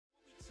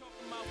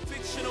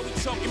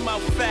talking about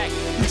fact.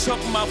 You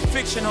talking about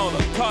fiction, hold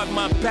up, pardon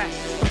my back.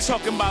 I'm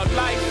talking about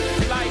life.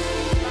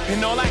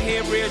 And all I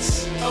hear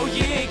is, oh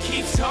yeah,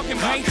 keep talking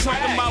about I ain't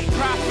talking about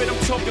profit, I'm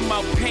talking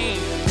about pain.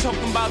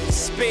 Talking about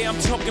despair, I'm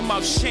talking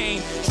about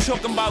shame.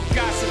 Talking about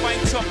gossip, I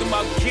ain't talking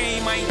about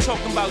game. I ain't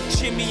talking about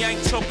Jimmy, I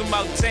ain't talking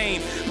about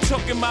Dame. I'm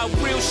talking about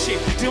real shit,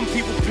 them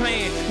people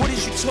playing. What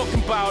is you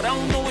talking about? I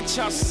don't know what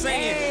y'all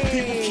saying.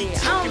 People keep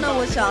talking about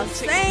what y'all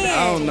saying.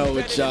 I don't know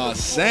what y'all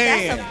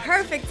saying. That's a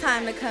perfect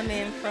time to come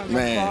in from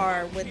a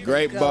bar with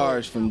great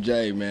bars from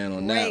Jay, man,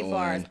 on that one.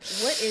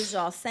 Bars. What is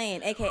y'all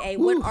saying? AKA,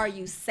 what are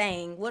you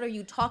saying? What are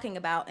you talking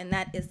about? And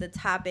that is the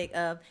topic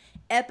of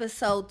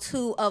episode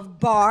 2 of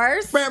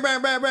Bars. Because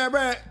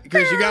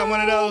you got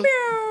one of those.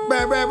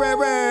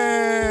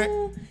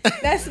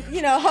 That's,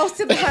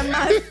 hosted by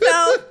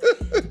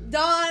myself,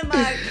 Dawn,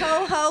 my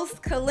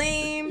co-host,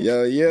 Kaleem.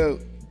 Yo.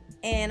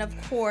 And,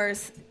 of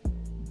course,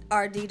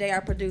 our DJ,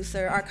 our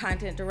producer, our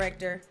content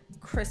director,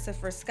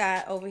 Christopher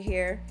Scott over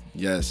here.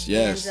 Yes.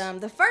 And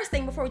the first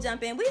thing before we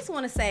jump in, we just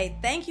want to say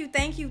thank you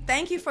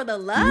for the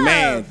love.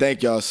 Man,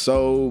 thank y'all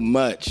so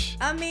much.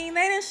 I mean,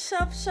 they done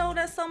showed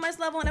us so much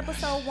love on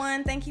episode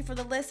 1. Thank you for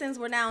the listens.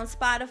 We're now on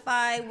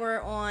Spotify. We're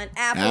on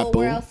Apple.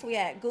 Where else we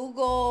at?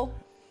 Google.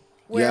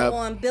 We're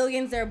on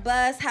Billions or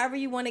Bust. However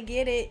you want to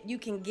get it, you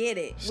can get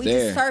it. We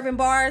just serving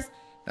bars.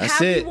 That's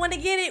However it. you want to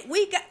get it,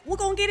 we're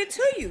going to get it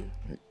to you.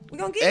 We're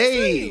going to get it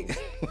to you.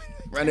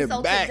 Run it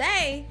back.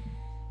 Today,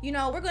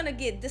 we're going to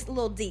get this a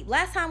little deep.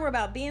 Last time we're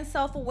about being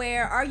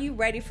self-aware. Are you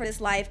ready for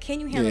this life? Can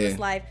you handle this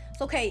life?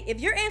 It's okay.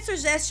 If your answer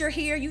is yes, you're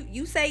here.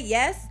 You say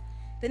yes.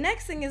 The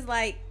next thing is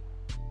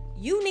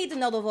you need to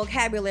know the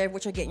vocabulary of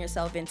what you're getting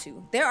yourself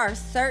into. There are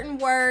certain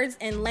words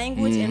and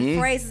language and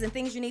phrases and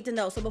things you need to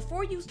know. So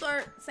before you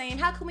start saying,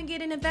 how can we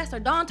get an investor?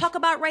 Don't talk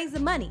about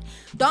raising money.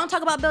 Don't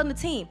talk about building a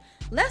team.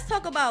 Let's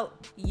talk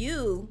about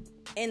you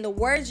and the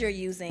words you're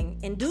using.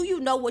 And do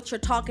you know what you're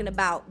talking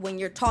about when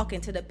you're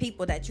talking to the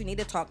people that you need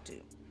to talk to?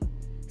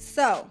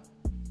 So,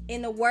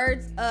 in the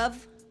words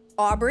of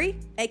Aubrey,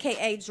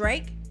 a.k.a.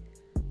 Drake,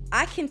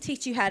 I can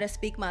teach you how to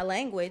speak my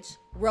language,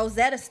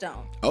 Rosetta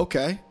Stone.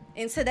 Okay.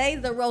 And today,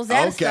 the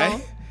Rosetta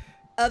Stone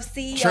of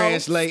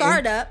CEO,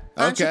 startup,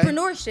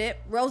 entrepreneurship,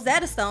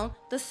 Rosetta Stone,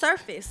 the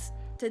surface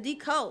to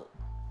decode.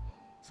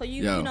 So,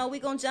 we're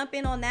going to jump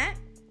in on that.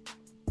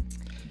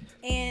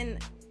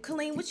 And,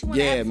 Kaleem, what you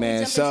want to add before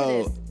we jump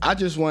into this? I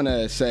just want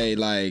to say,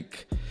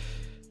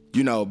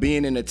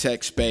 being in the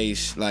tech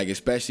space,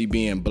 especially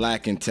being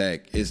black in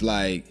tech, is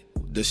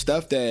the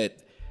stuff that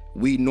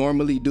we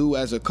normally do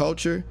as a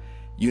culture,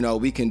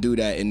 we can do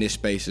that in this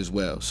space as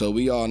well. So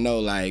we all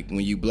know, when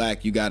you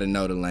black, you got to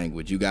know the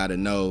language. You got to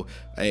know,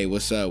 hey,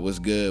 what's up, what's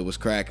good, what's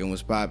cracking,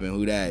 what's popping,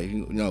 who that,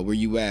 where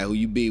you at, who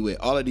you be with,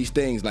 all of these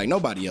things.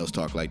 Nobody else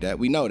talk like that.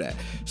 We know that.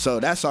 So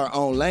that's our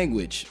own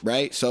language,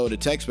 right? So the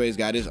tech space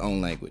got its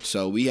own language.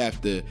 So we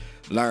have to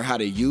learn how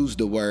to use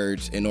the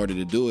words in order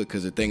to do it,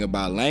 because the thing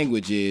about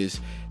language is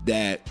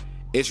that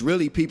it's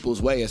really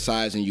people's way of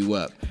sizing you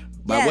up.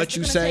 By what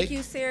you say, take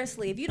you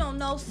seriously. If you don't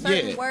know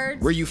certain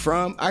words, where you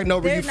from? I know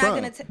where you from.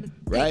 They're not going to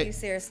take you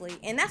seriously,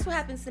 and that's what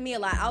happens to me a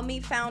lot. I'll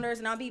meet founders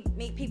and I'll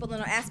meet people that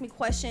will ask me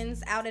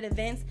questions out at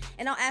events,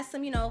 and I'll ask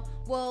them,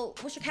 well,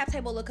 what's your cap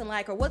table looking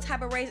like, or what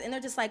type of raise? And they're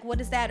just like, what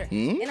is that?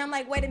 And I'm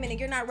like, wait a minute,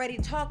 you're not ready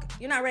to talk.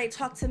 You're not ready to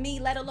talk to me,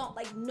 let alone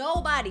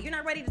nobody. You're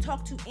not ready to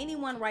talk to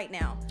anyone right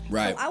now.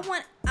 Right. So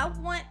I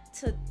want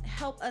to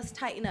help us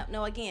tighten up.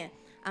 No, again,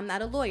 I'm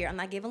not a lawyer. I'm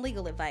not giving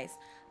legal advice.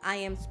 I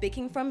am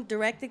speaking from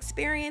direct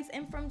experience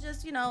and from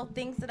just,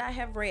 things that I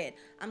have read.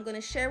 I'm going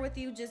to share with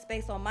you just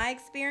based on my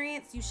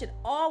experience. You should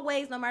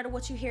always, no matter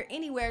what you hear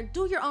anywhere,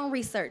 do your own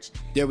research.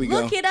 There we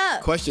go. Look it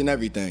up. Question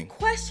everything.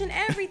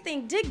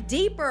 Dig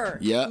deeper.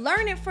 Yeah.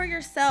 Learn it for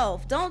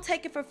yourself. Don't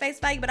take it for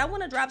face value. But I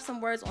want to drop some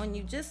words on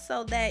you just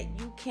so that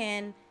you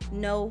can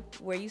know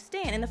where you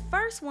stand. And the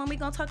first one we're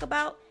going to talk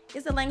about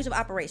is the language of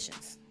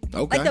operations.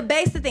 Okay. The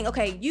basic thing.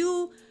 Okay,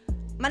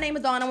 my name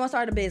is Dawn. I want to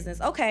start a business.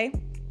 Okay.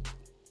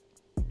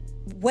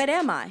 What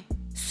am I?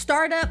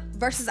 Startup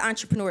versus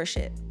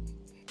entrepreneurship.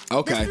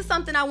 Okay. This is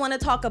something I want to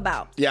talk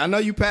about. Yeah, I know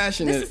you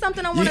passionate. This is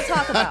something I want to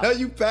talk about. I know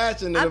you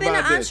passionate about this. I've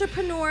been an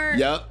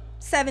entrepreneur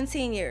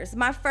 17 years.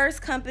 My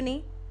first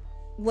company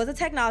was a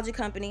technology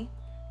company,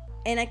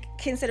 and I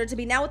consider it to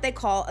be now what they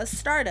call a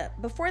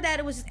startup. Before that,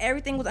 it was just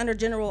everything was under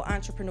general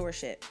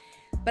entrepreneurship.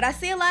 But I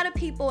see a lot of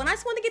people, and I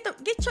just want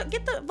to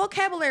get the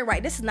vocabulary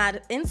right. This is not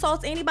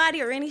insult to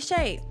anybody or any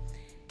shade.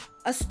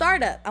 A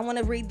startup, I want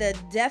to read the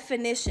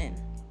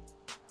definition,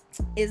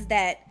 is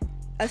that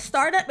a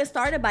startup is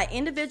started by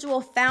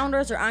individual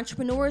founders or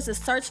entrepreneurs to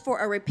search for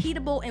a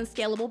repeatable and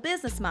scalable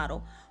business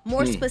model.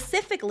 More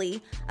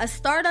specifically, a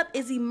startup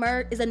is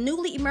a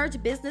newly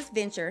emerged business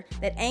venture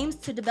that aims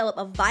to develop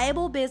a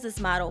viable business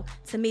model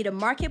to meet a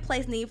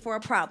marketplace need for a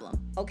problem.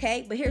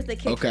 Okay, but here's the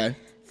kicker. Okay.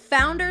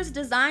 Founders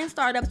design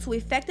startups to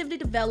effectively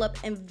develop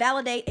and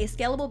validate a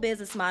scalable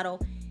business model.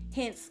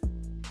 Hence,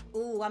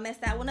 I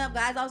messed that one up,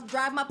 guys. I was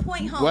driving my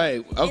point home.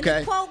 Wait, okay.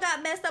 And the quote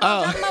got messed up. I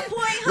was driving my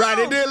point home. Right,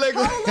 it did look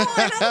Hold on,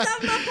 I was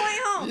driving my point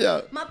home.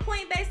 Yeah. My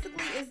point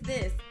basically is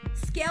this.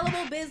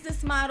 scalable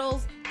business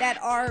models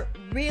that are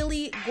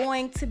really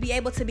going to be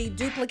able to be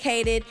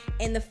duplicated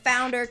and the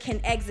founder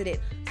can exit it.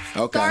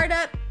 Okay.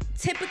 Startup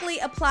typically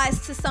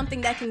applies to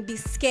something that can be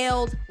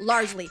scaled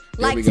largely,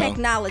 like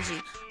technology.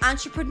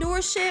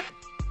 Entrepreneurship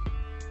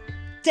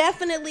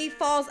definitely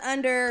falls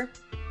under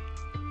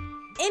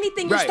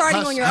anything you're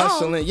starting on your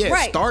hustling, own. Yeah,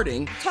 right.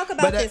 starting. Talk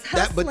about this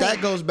hustling. But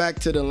that goes back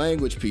to the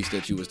language piece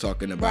that you was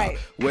talking about, right.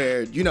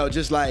 where, you know,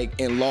 just like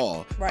in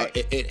law, right.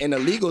 In a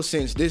legal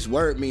sense, this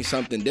word means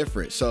something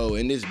different. So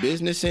in this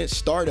business sense,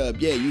 startup,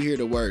 yeah, you hear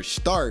the word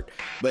start,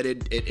 but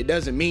it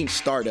doesn't mean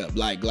startup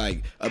like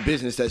a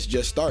business that's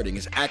just starting.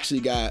 It's actually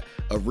got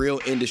a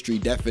real industry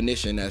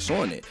definition that's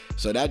on it.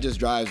 So that just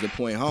drives the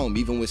point home,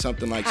 even with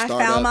something like startup.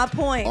 I found my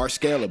point. Are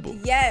scalable.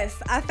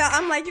 Yes,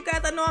 I'm like, you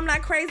guys, I know I'm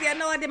not crazy. I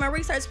know I did my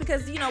research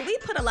because, you know, we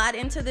put a lot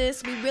into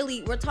this.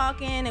 We're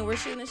talking and we're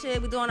shooting the shit.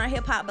 We're doing our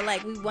hip hop, but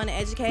like we want to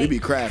educate. We be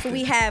crafting. So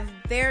we have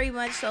very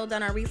much so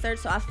done our research.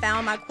 So I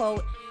found my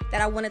quote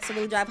that I wanted to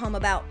really drive home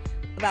about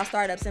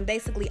startups. And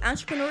basically,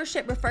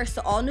 entrepreneurship refers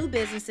to all new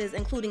businesses,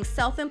 including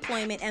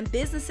self-employment and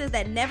businesses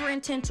that never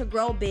intend to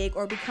grow big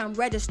or become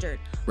registered.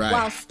 Right.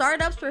 While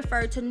startups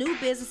refer to new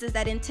businesses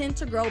that intend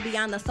to grow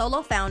beyond the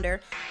solo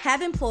founder,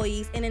 have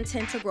employees, and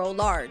intend to grow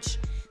large.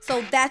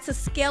 So that's a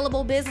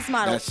scalable business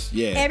model.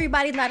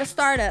 Everybody's not a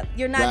startup.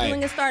 You're not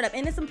doing a startup.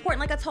 And it's important,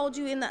 like I told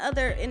you in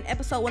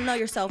episode 1, Know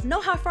Yourself. Know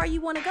how far you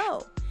want to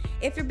go.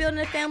 If you're building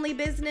a family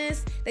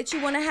business that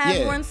you want to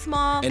have run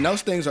small. And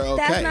those things are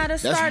okay. That's not a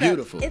startup. That's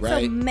beautiful, it's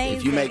right? Amazing.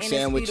 If you make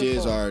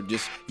sandwiches or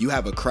just you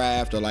have a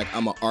craft, or like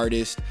I'm an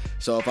artist.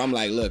 So if I'm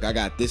like, look, I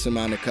got this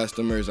amount of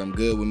customers, I'm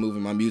good with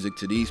moving my music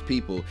to these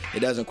people, it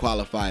doesn't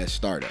qualify as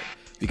startup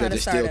because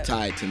it's still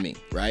tied to me,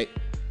 right?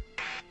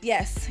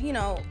 Yes, you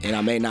know. And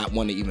I may not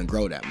want to even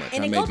grow that much.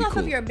 And it goes off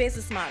of your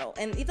business model.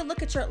 And you have to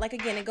look at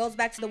it goes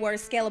back to the word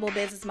scalable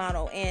business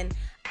model. And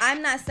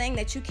I'm not saying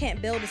that you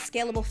can't build a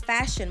scalable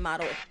fashion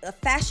model, a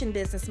fashion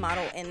business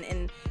model.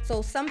 And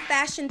so some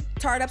fashion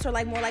startups are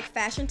more like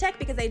fashion tech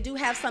because they do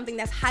have something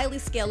that's highly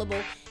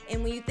scalable.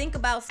 And when you think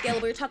about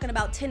scalable, you're talking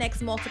about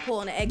 10x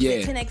multiple and an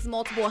exit, 10x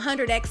multiple,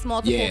 100x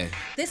multiple. Yeah.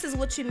 This is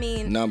what you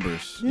mean.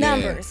 Numbers.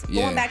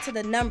 Going back to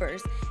the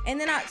numbers.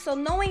 And then so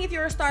knowing if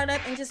you're a startup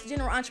and just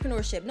general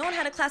entrepreneurship, knowing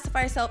how to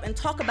classify yourself and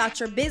talk about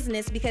your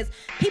business, because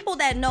people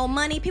that know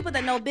money, people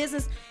that know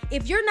business,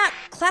 if you're not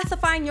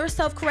classifying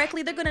yourself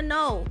correctly, they're going to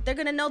know. They're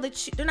going to know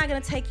that they're not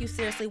going to take you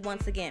seriously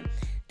once again.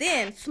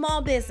 Then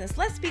small business.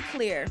 Let's be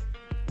clear.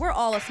 We're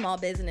all a small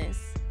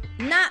business.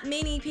 Not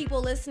many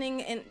people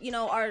listening and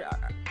are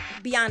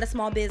beyond a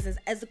small business,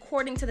 as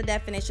according to the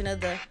definition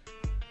of the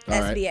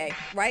SBA,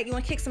 right? You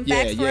want to kick some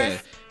facts for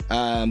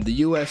us? The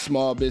U.S.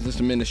 Small Business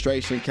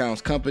Administration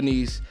counts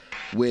companies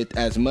with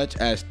as much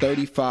as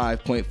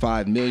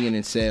 35.5 million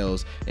in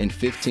sales and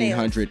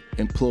 1,500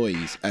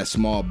 employees as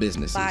small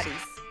businesses. Bodies.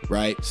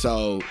 Right?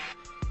 So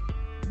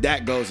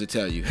that goes to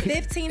tell you.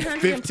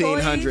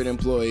 1,500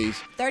 employees.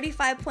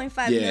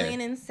 35.5 million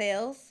in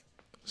sales.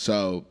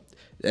 So,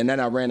 and then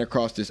I ran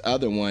across this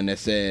other one that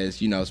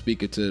says,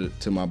 speaking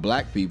to my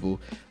black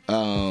people,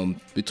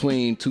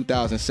 between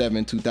 2007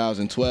 and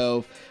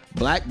 2012,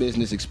 black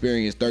business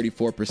experienced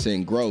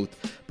 34% growth,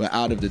 but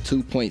out of the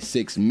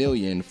 2.6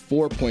 million,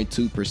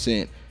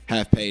 4.2%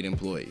 have paid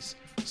employees.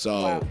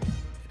 So,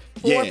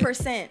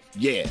 4%.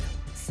 Yeah.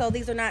 So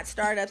these are not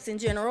startups in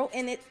general,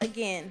 and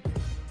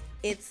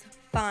it's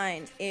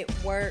fine. It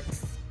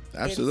works.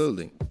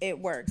 Absolutely. It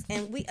works.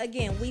 And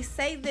we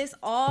say this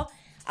all.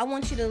 I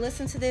want you to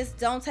listen to this.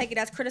 Don't take it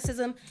as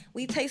criticism.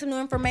 We take some new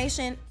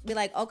information. Be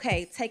like,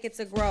 okay, take it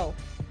to grow.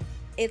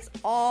 It's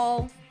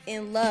all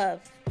in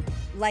love.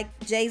 Like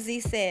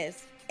Jay-Z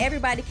says,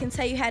 everybody can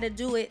tell you how to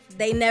do it.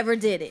 They never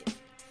did it.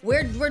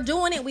 We're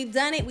doing it. We've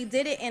done it. We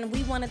did it. And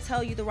we want to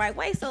tell you the right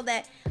way so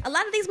that a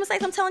lot of these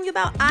mistakes I'm telling you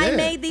about, I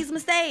made these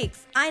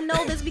mistakes. I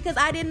know this because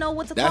I didn't know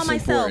what to call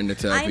myself. Important to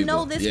tell I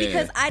know people. this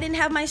because I didn't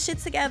have my shit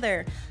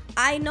together.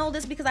 I know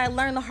this because I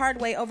learned the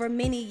hard way over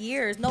many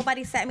years.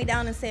 Nobody sat me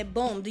down and said,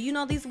 boom, do you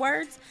know these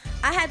words?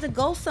 I had to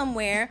go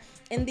somewhere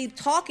and be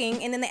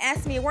talking, and then they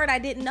asked me a word I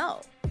didn't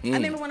know. I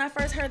remember when I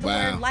first heard the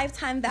word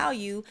lifetime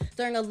value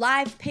during a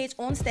live pitch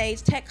on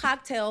stage, Tech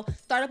Cocktail,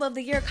 Startup of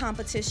the Year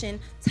competition,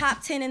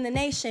 top 10 in the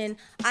nation.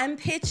 I'm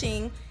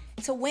pitching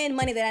to win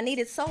money that I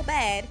needed so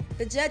bad.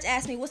 The judge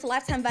asked me, what's the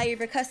lifetime value of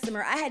your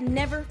customer? I had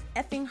never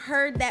effing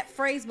heard that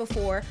phrase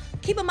before.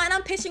 Keep in mind,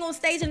 I'm pitching on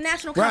stage in a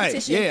national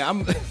competition. Right,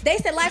 yeah. They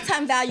said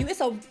lifetime value.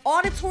 It's an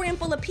auditorium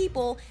full of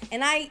people,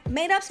 and I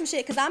made up some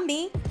shit because I'm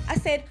me. I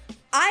said,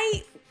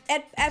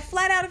 at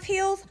Flat Out of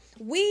Heels,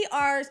 we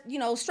are,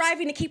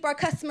 striving to keep our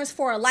customers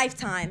for a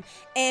lifetime.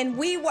 And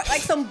we were like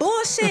some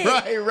bullshit.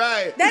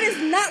 Right. That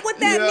is not what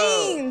that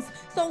means.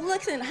 So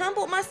listen,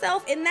 humbled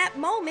myself in that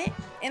moment.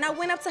 And I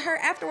went up to her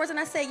afterwards and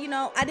I said,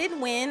 I didn't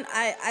win.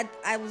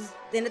 I was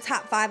in the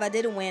top 5. I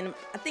didn't win.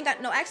 I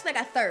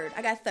got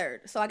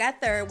third. So I got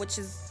third, which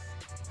is,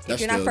 if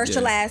you're not first,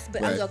 you're last.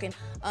 But I'm joking.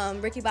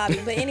 Ricky Bobby.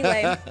 But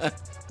anyway.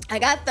 I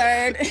got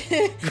third.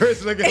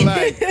 Chris looking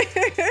like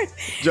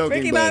joking,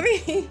 Ricky but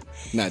Bobby.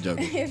 not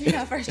joking. If you're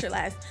not first, you're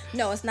last.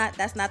 No, it's not.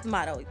 That's not the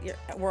motto.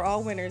 We're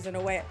all winners in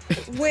a way.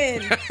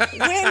 Win.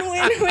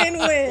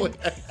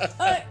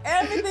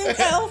 Everything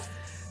else,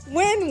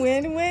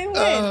 win.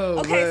 Oh,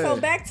 okay, man. so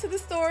back to the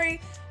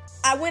story.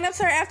 I went up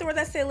to her afterwards.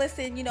 I said,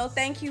 listen,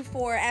 thank you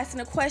for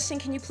asking a question.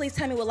 Can you please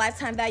tell me what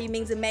lifetime value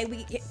means? And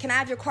can I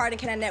have your card and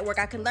can I network?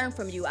 I can learn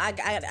from you. I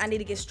need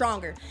to get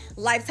stronger.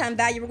 Lifetime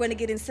value, we're going to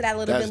get into that a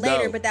little That's bit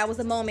later, dope. but that was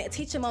a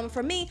teaching moment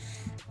for me.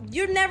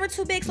 You're never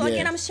too big. So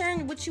again, I'm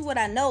sharing with you what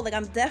I know. Like,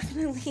 I'm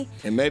definitely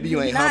And maybe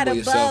you ain't not humble above,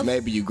 yourself.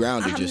 Maybe you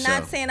grounded I'm yourself.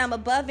 not saying I'm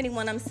above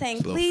anyone. I'm saying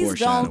It's a little please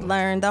foreshadowing. don't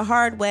learn the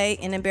hard way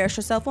and embarrass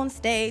yourself on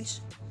stage.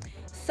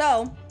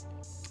 So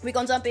we're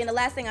going to jump in. The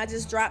last thing I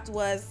just dropped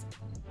was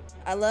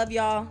I love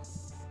y'all.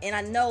 And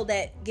I know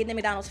that getting a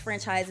McDonald's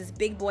franchise is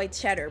big boy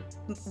cheddar,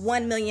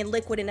 1 million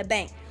liquid in the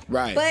bank.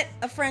 Right. But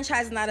a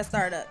franchise is not a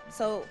startup.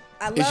 So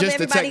I love just the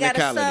everybody got a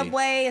technicality.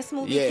 Subway, a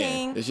Smoothie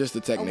King, it's just the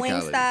a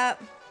technicality. Wingstop.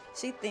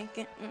 She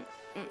thinking.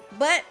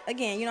 But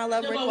again, I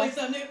love Rick Ross.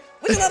 Wingstop, nigga?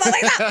 What you know about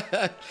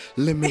Wingstop?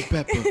 Lemon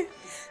pepper.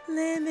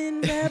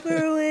 Lemon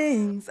pepper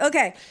wings.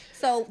 Okay,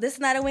 so this is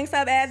not a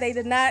Wingstop ad. They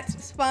did not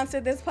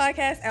sponsor this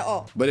podcast at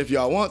all. But if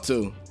y'all want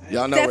to,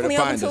 y'all know Definitely where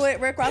to open find to us. it.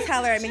 Rick Ross,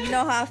 holler at me. You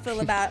know how I feel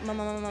about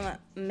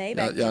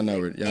Maybach. Y'all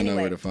know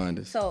where to find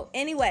us. So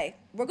anyway,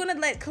 we're gonna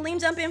let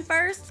Kaleem jump in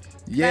first.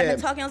 Yeah. I've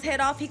been talking his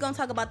head off. He's gonna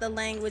talk about the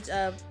language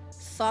of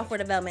software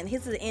development.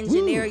 He's an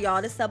engineer,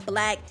 y'all. This is a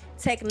black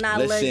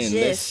technologist.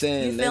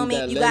 Listen. You feel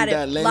Linda, me? You got it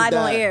Linda, live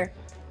on Linda. air.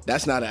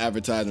 That's not an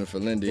advertisement for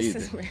Linda This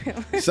either. is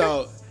real.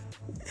 So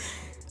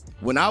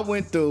when I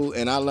went through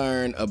and I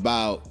learned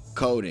about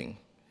coding,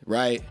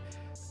 right?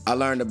 I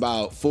learned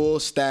about full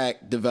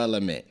stack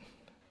development.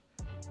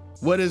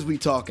 What is we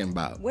talking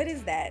about? What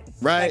is that?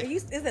 Right. Like,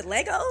 is it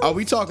Legos? Are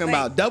we talking Like,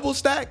 about double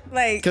stack?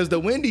 like- Because the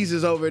Wendy's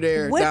is over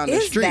there What down the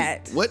is street.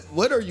 that?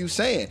 What are you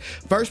saying?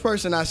 First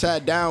person I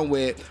sat down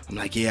with, I'm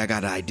like, yeah, I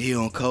got an idea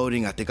on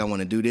coding. I think I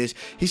want to do this.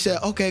 He said,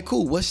 okay,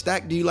 cool. What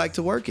stack do you like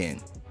to work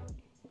in?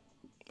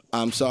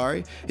 I'm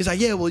sorry. He's like,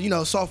 yeah,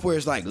 well, software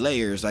is like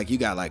layers. Like you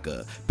got like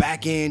a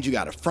back end, you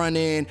got a front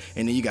end,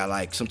 and then you got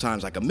like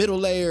sometimes like a middle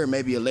layer,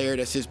 maybe a layer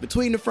that sits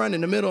between the front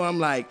and the middle. I'm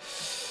like,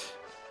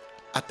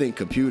 I think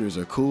computers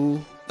are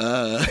cool.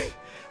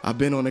 I've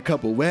been on a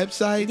couple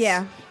websites.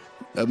 Yeah.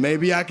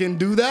 Maybe I can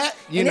do that.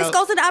 And this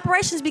goes into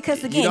operations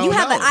because, again, don't you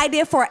have know. an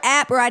idea for an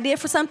app or idea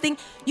for something.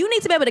 You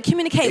need to be able to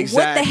communicate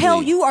what the Exactly.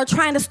 hell you are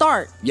trying to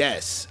start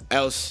Yes.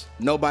 Else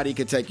nobody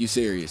can take you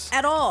serious.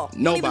 at all.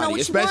 You don't even know Nobody,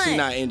 what especially you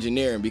want. not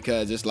engineering,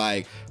 because it's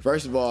like,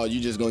 first of all,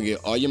 you're just gonna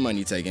get all your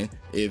money taken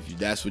if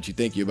that's what you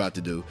think you're about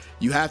to do.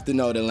 You have to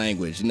know the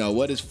language.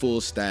 What is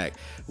full stack?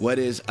 What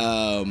is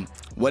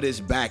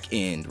back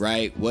end,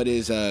 right? What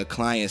is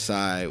client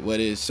side? What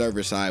is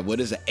server side? What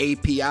is an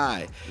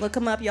API? Look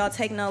them up, y'all.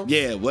 Take notes.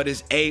 Yeah, what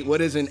is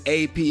an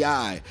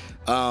API?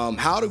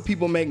 How do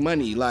people make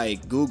money?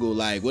 Like Google,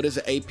 like what is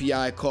an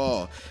API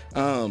call?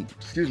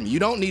 Excuse me. You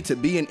don't need to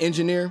be an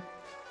engineer,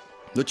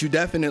 but you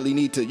definitely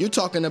need to. You're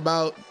talking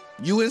about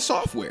you in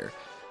software,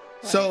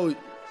 so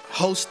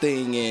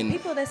hosting and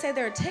People that say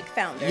they're a tech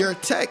founder. you're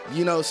tech.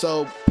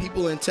 So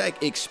people in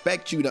tech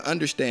expect you to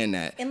understand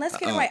that. And let's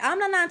get it right. I'm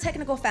not a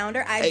non-technical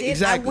founder.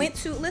 Exactly. I went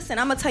to, listen,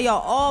 I'm going to tell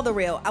y'all all the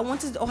real. I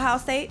went to Ohio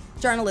State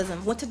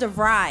journalism, went to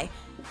DeVry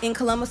in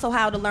Columbus,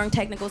 Ohio to learn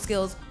technical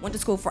skills, went to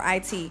school for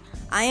IT.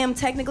 I am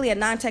technically a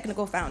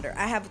non-technical founder.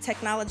 I have a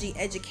technology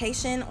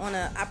education on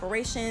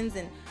operations,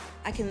 and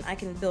I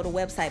can build a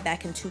website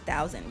back in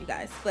 2000, you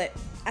guys. But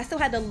I still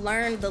had to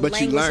learn the But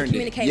you language to learned it.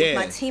 communicate Yeah.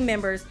 with my team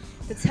members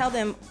to tell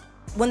them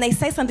when they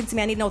say something to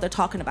me, I need to know what they're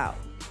talking about.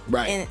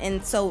 Right.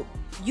 And so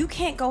you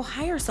can't go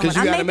hire someone. Because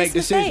you I got to made make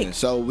this mistake. decisions.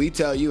 So we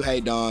tell you, hey,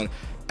 Dawn,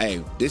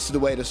 hey, this is the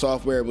way the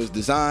software was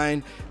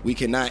designed. We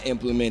cannot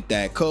implement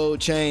that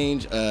code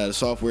change. The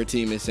software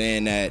team is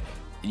saying that,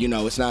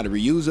 it's not a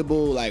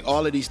reusable, like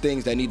all of these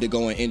things that need to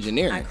go in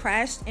engineering. I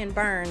crashed and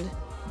burned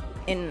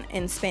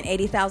and spent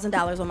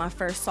 $80,000 on my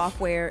first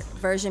software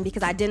version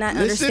because I did not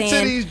Listen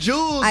understand. to these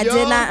jewels, I y'all.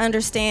 did not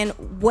understand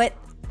what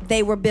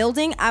they were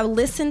building. I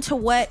listened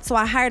to so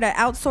I hired an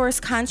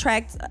outsourced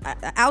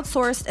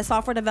a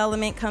software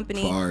development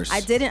company. Bars.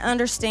 I didn't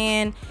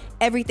understand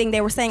everything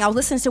they were saying. I was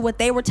listening to what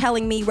they were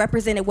telling me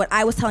represented what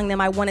I was telling them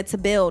I wanted to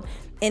build,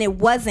 and it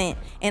wasn't.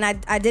 And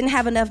I didn't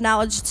have enough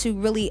knowledge to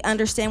really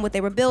understand what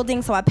they were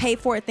building, so I paid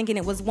for it thinking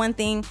it was one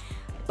thing,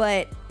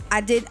 but I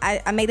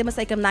made the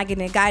mistake of not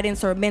getting a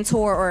guidance or a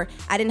mentor, or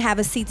I didn't have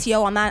a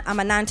CTO. I'm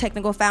a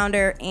non-technical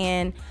founder,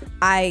 and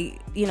I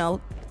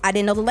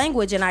didn't know the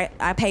language, and I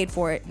paid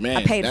for it. Man,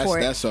 I paid for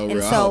it. that's so and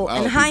real. so I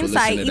hope in people listen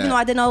hindsight, to even that. though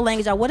I didn't know the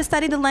language, I would have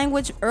studied the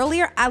language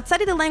earlier. I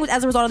studied the language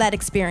as a result of that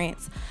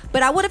experience.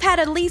 But I would have had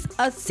at least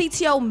a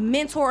CTO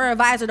mentor or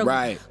advisor to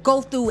Right.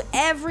 go through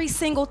every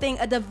single thing,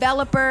 a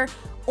developer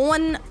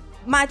on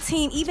my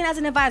team, even as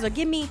an advisor.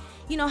 Give me,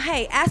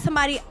 hey, ask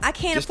somebody, I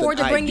can't Just afford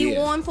an to bring you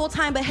idea. on full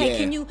time, but hey, Yeah.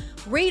 can you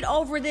read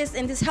over this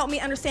and just help me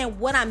understand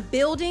what I'm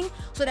building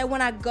so that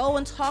when I go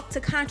and talk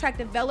to contract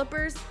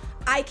developers,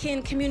 I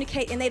can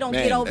communicate and they don't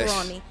get over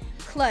on me.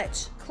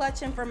 Clutch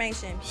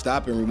information.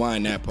 Stop and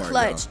rewind that part.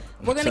 Clutch.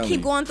 We're going to keep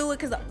you. going through it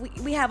because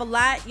we have a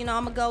lot. You know,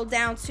 I'm going to go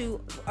down to,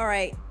 all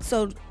right,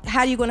 so how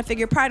are you going to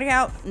figure your product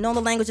out? Know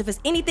the language. If it's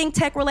anything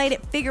tech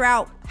related, figure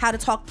out how to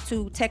talk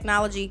to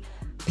technology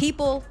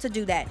people to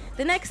do that.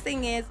 The next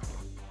thing is,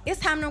 it's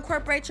time to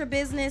incorporate your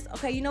business.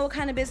 Okay, you know what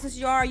kind of business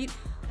you are.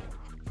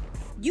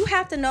 You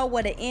have to know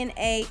what an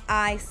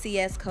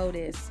NAICS code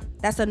is.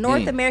 That's a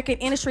North American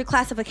Industry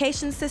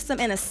Classification System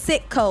and a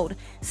SIC code,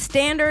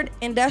 Standard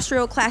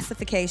Industrial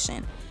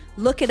Classification.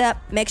 Look it up.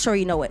 Make sure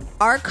you know it.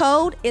 Our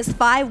code is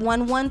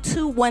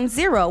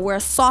 511210. We're a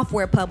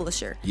software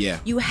publisher. Yeah.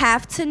 You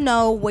have to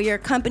know where your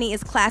company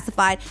is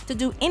classified to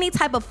do any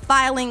type of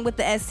filing with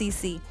the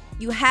SEC.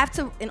 You have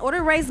to, in order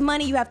to raise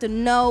money, you have to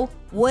know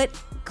what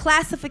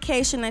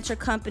classification that your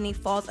company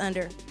falls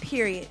under,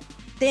 period.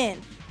 Then,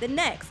 the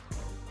next,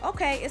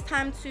 okay, it's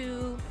time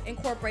to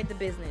incorporate the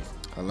business.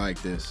 I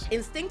like this.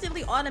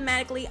 Instinctively,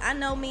 automatically, I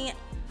know me,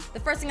 the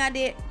first thing I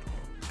did,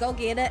 go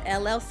get a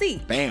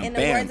LLC. Bam, in the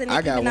bam. words of Nicki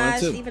I got Minaj, one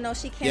too. even though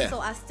she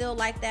canceled, I still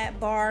like that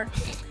bar.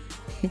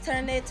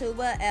 Turn it to a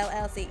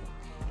LLC.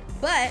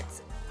 But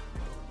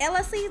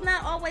LLC is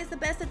not always the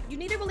best. You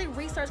need to really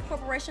research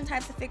corporation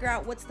types to figure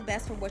out what's the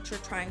best for what you're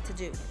trying to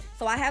do.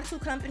 So I have 2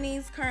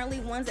 companies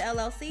currently. One's a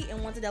LLC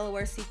and one's a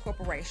Delaware C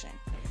corporation.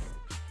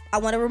 I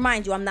want to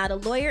remind you, I'm not a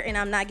lawyer and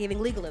I'm not giving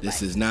legal advice.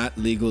 This is not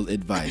legal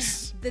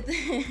advice.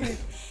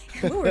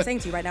 We were saying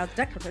to you right now.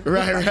 Right.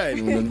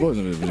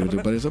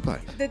 But it's okay.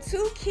 The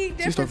 2 key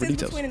differences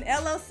between an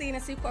LLC and a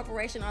C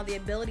corporation are the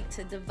ability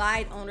to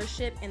divide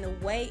ownership and the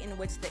way in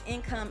which the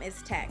income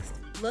is taxed.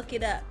 Look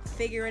it up.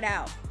 Figure it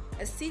out.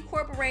 A C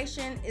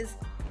corporation is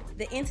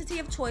the entity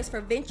of choice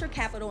for venture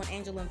capital and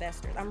angel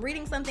investors. I'm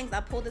reading some things.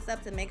 I pulled this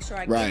up to make sure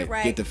I get it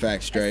right. Get the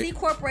facts straight. A C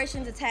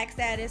corporation is a tax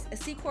status. A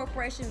C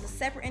corporation is a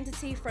separate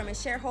entity from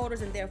its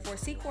shareholders, and therefore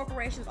C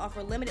corporations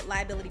offer limited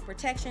liability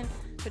protection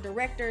to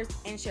directors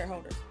and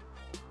shareholders.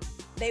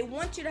 They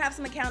want you to have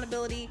some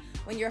accountability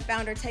when you're a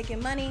founder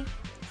taking money.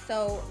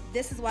 So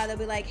this is why they'll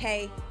be like,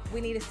 hey,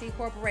 we need a C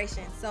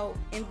corporation. So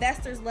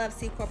investors love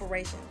C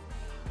corporations.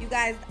 You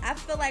guys, I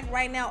feel like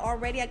right now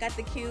already I got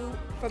the cue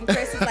from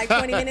Chris. It's like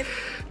 20 minutes.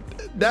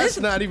 That's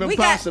not even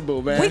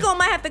possible, man. We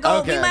might have to go.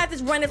 Okay. We might have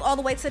to run this all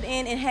the way to the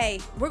end. And hey,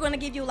 we're gonna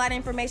give you a lot of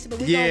information, but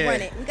we're gonna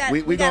run it.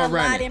 We got a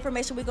lot of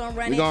information. We're gonna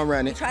run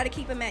it. We try to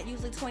keep them at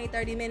usually 20,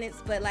 30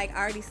 minutes, but like I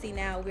already see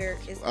now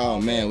it's oh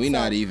man, we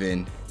not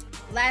even.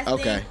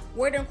 Last thing,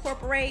 where to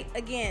incorporate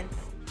again.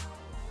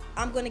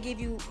 I'm gonna give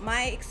you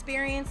my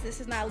experience.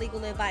 This is not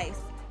legal advice,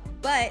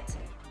 but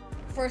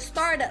for a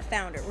startup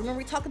founder, remember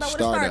we talked about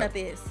what a startup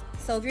is.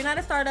 So if you're not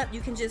a startup,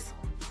 you can just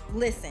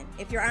listen.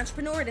 If you're an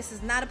entrepreneur, this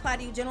does not apply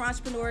to you. General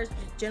entrepreneurs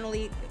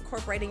generally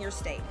incorporate in your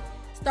state.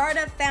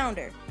 Startup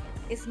founder,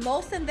 it's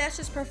most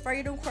investors prefer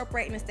you to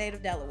incorporate in the state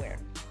of Delaware.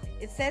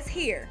 It says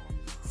here,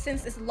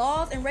 since its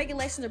laws and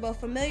regulations are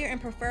both familiar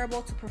and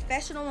preferable to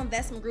professional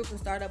investment groups and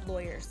startup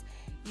lawyers.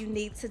 You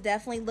need to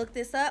definitely look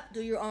this up,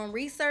 do your own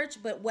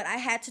research. But what I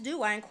had to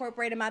do, I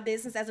incorporated my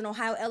business as an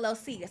Ohio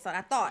LLC. That's what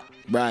I thought.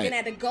 Right. Then I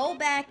had to go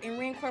back and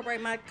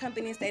reincorporate my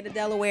company in the state of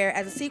Delaware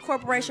as a C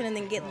corporation and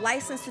then get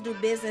licensed to do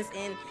business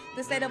in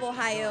the state of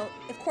Ohio.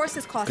 Of course,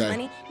 this costs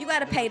money. You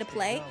got to pay to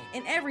play.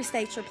 In every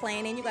state you're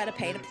playing in, you got to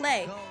pay to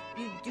play.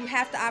 You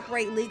have to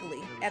operate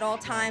legally at all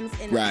times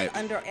and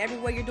under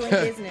everywhere you're doing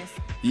business.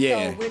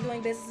 So we're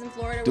doing business in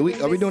Florida.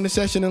 Are we doing a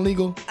session in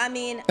legal? I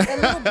mean, a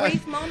little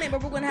brief moment,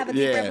 but we're going to have a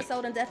deeper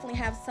episode and definitely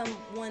have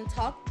someone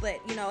talk.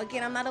 But, you know,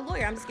 again, I'm not a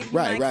lawyer. I'm just giving you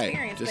my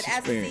experience. Just but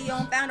as a CEO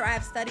and founder, I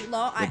have studied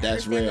law. I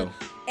understand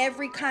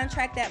every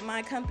contract that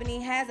my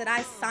company has that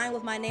I sign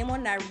with my name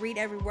on, and I read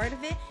every word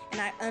of it, and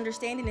I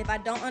understand it. And if I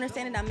don't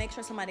understand it, I make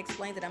sure somebody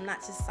explains it. I'm not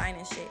just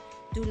signing shit.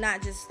 Do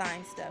not just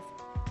sign stuff.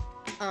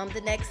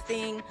 The next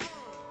thing,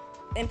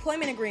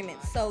 employment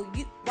agreements. So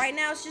right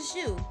now it's just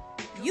you.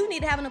 You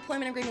need to have an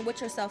employment agreement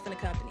with yourself in the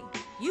company.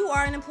 You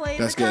are an employee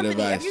of the company.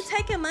 Advice. If you're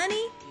taking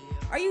money,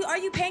 are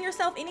you paying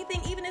yourself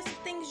anything? Even if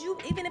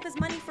it's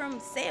money from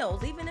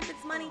sales, even if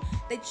it's money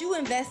that you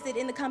invested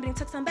in the company and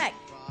took some back.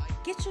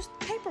 Get your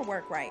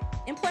paperwork right.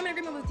 Employment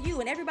agreement with you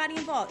and everybody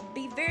involved.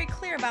 Be very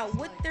clear about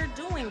what they're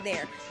doing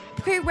there.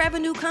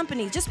 Pre-revenue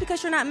companies. Just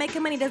because you're not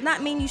making money does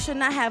not mean you should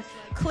not have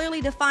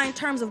clearly defined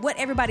terms of what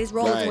everybody's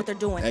role is and what they're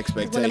doing.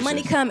 Expectations. When the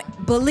money come,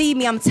 believe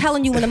me, I'm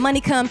telling you, when the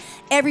money come,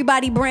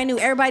 everybody brand new.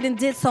 Everybody done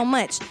did so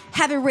much.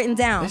 Have it written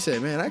down. They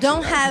said, man,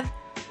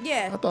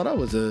 Yeah. I thought I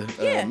was a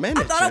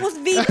manager. I thought I was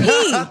VP.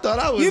 I thought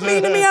I was. You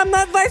mean to me I'm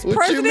not vice what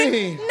president? You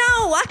mean?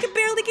 No, I could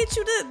barely get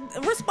you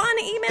to respond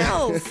to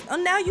emails. Oh,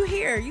 now you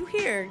here.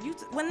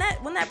 When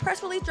that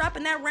press release drop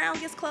and that round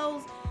gets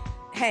closed,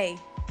 hey,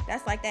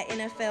 that's like that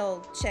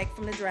NFL check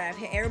from the draft.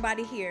 Hey,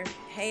 everybody here.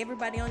 Hey,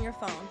 everybody on your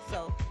phone.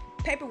 So,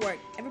 paperwork.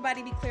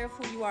 Everybody be clear of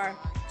who you are.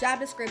 Job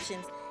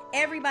descriptions.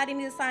 Everybody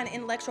needs to sign an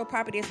intellectual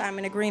property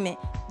assignment agreement.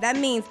 That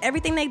means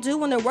everything they do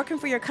when they're working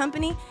for your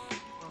company,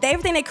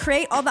 everything they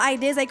create, all the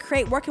ideas they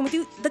create working with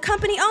you, the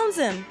company owns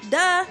them.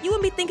 Duh. You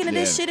wouldn't be thinking of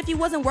this shit if you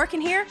wasn't working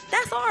here.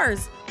 That's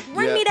ours.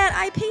 Bring me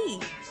that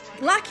IP.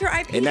 Lock your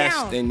IP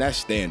down. And that's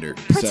standard.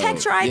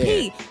 Protect your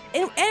IP.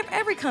 Yeah. And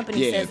every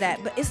company says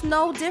that, but it's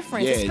no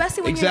different,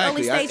 especially when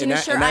exactly. you're in early stage and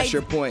it's your and that's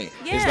your point.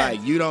 Yeah. It's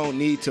like you don't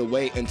need to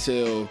wait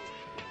until,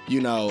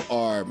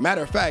 or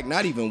matter of fact,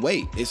 not even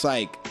wait. It's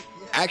like,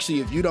 actually,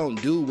 if you don't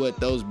do what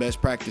those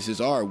best practices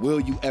are, will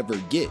you ever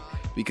get?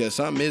 Because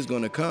something is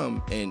going to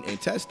come and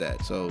test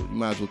that. So you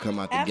might as well come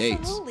out the gates.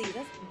 Absolutely.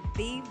 Let's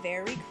be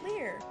very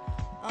clear.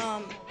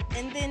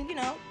 And then,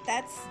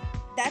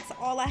 that's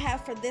all I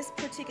have for this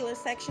particular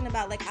section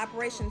about like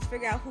operations.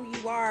 Figure out who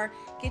you are,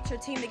 get your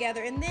team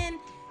together. And then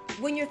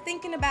when you're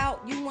thinking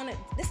about,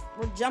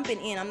 we're jumping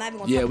in. I'm not even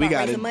going to talk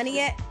about raising money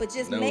yet, but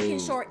just making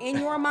sure in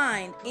your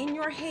mind, in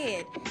your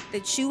head,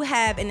 that you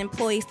have an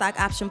employee stock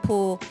option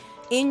pool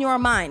in your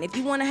mind. If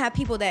you want to have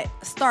people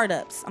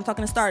startups, I'm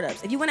talking to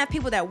startups. If you want to have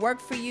people that work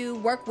for you,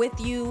 work with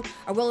you,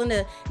 are willing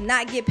to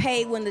not get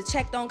paid when the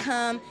check don't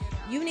come,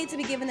 you need to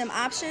be giving them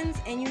options,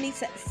 and you need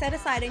to set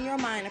aside in your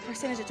mind a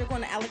percentage that you're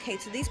going to allocate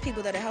to these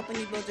people that are helping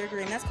you build your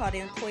dream. That's called the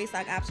employee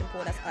stock option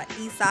pool. That's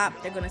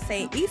ESOP. They're going to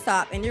say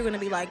ESOP, and you're going to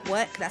be like,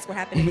 what? 'Cause that's what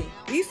happened to me.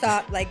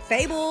 ESOP, like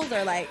fables,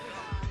 or like,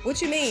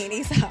 what you mean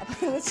ESOP?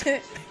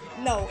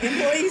 No,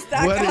 employee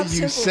stock option pool. What are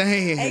you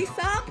saying?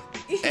 ESOP?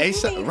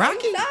 ASAP,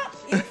 Rocky?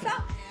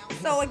 ESOP.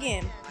 So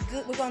again,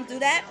 we're gonna do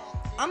that.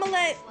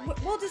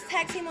 We'll just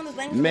tag team on this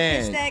language of the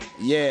pitch deck.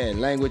 Yeah,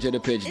 language of the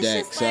pitch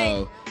deck.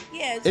 So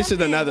this is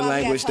another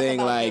language thing.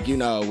 Like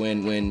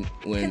when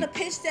can a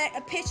pitch deck?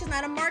 A pitch is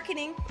not a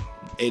marketing.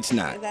 It's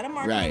not. Is that a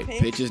marketing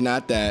pitch? Pitch is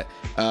not that.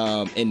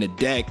 And the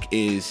deck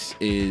is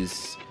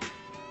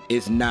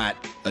not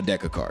a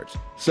deck of cards.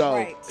 So,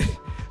 right.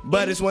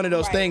 But it's one of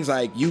those things.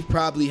 Like you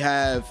probably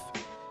have,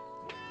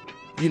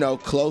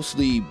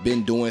 closely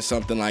been doing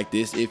something like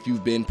this if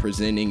you've been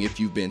presenting, if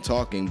you've been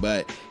talking,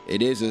 but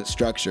it is a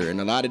structure.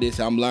 And a lot of this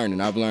I'm learning.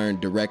 I've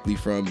learned directly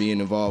from being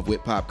involved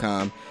with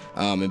Popcom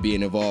and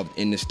being involved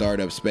in the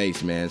startup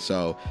space, man.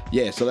 So,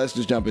 so let's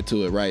just jump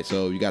into it, right?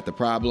 So you got the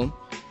problem,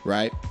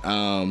 right?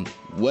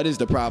 What is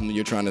the problem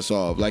you're trying to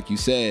solve? Like you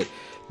said,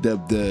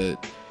 the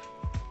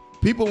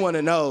people want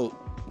to know,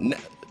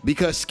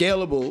 because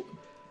scalable,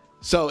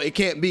 so it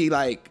can't be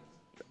like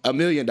 $1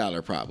 million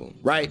problem,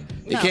 right?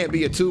 No. It can't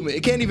be a $2 million.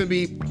 It can't even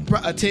be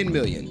a $10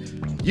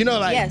 million.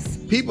 Yes.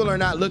 People are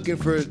not looking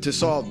to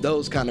solve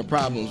those kind of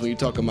problems when you're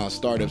talking about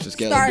startups and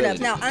scalability. Startups.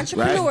 Now,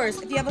 entrepreneurs,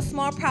 right? If you have a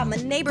small problem,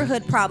 a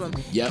neighborhood problem,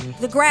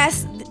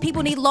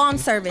 people need lawn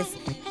service.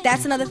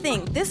 That's another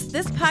thing. This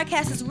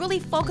podcast is really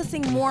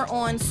focusing more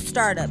on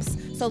startups.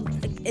 So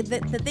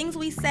the things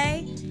we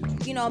say,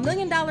 $1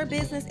 million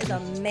business is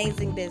an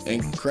amazing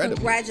business. Incredible.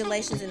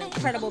 Congratulations, an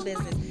incredible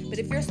business. But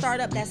if you're a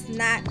startup, that's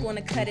not going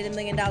to cut it. $1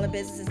 million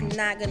business is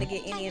not going to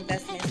get any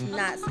investment. It's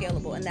not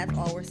scalable, and that's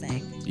all we're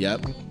saying.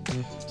 Yep.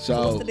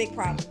 So what's the big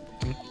problem?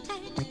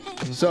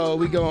 So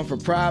we going for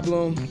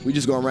problem. We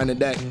just going to run the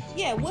deck.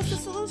 Yeah. What's the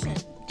solution?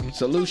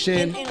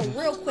 Solution. In a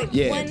real quick,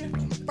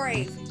 one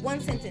phrase,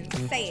 one sentence.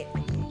 Say it.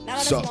 Not all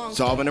this long.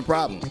 Solving a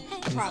problem.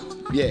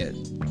 Problem. Yeah.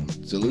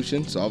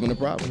 Solution. Solving a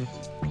problem.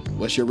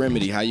 What's your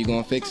remedy? How you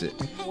gonna fix it?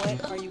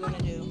 What are you gonna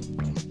do?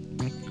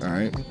 All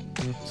right.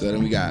 So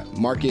then we got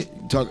market.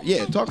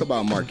 Talk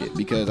about market,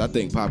 because I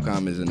think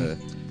Popcom is in a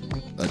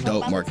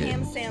dope market.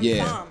 And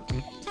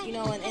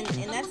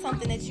that's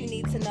something that you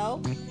need to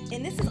know.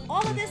 And this is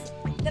all of this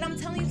that I'm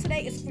telling you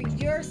today is for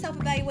your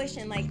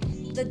self-evaluation. Like,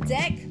 the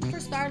deck for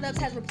startups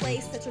has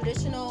replaced the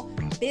traditional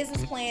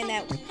business plan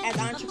that as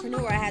an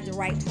entrepreneur I had to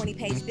write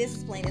 20-page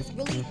business plan. It's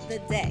really the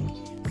deck.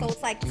 So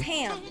it's like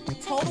TAM,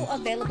 total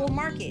available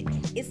market.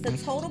 It's the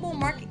total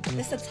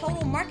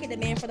market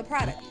demand for the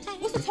product.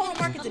 What's the total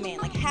market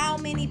demand? Like, how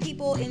many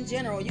people in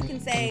general? You can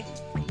say,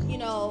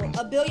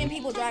 1 billion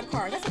people drive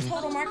cars. That's a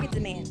total market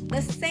demand.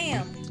 The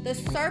SAM, the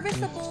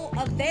serviceable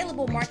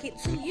available market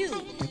to you.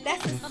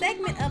 That's the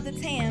segment of the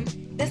TAM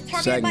that's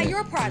targeted by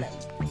your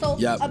product. So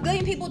 1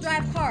 billion people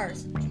drive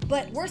cars,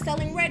 but we're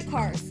selling red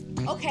cars.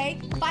 Okay,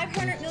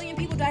 500 million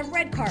people drive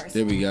red cars.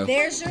 There we go.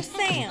 There's your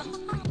SAM.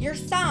 Your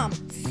SOM,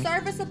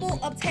 serviceable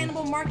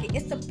obtainable market.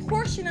 It's the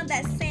portion of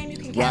that SAM you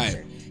can capture.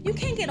 Right. You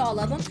can't get all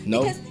of them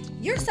because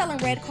you're selling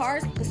red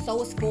cars, but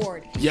so is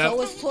Ford.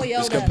 So is Toyota.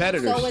 It's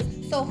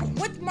competitors. So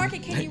what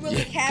market can you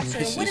really capture?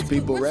 And what's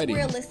ready.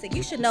 Realistic?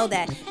 You should know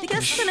that, because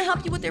it's going to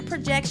help you with your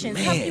projections,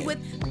 help you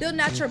with building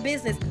out your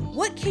business.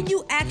 What can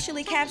you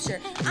actually capture?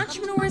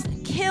 Entrepreneurs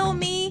kill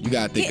me. You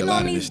gotta think getting a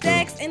lot on of these this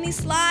decks and these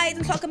slides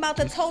and talking about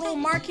the total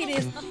market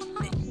is.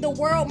 The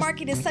world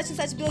market is such and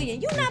such billion.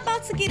 You're not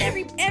about to get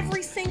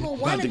every single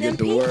one of them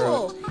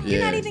people.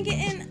 You're not even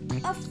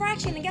getting a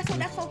fraction, and guess what?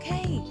 That's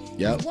okay.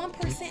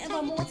 1% of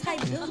a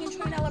multi-billion $1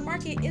 trillion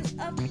market is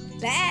a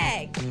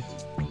bag.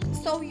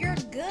 So you're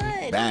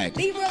good. Bag.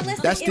 Be realistic.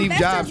 That's Steve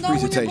Jobs'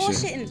 presentation.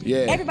 When you're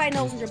bullshitting. Everybody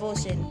knows when you're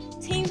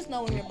bullshitting. Teams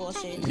know when you're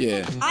bullshitting.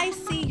 Yeah. I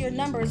see your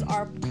numbers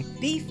are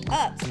beefed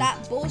up. Stop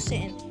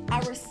bullshitting.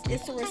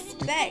 It's a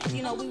respect.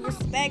 We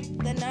respect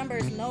the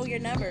numbers. Know your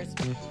numbers.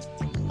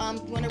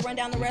 You want to run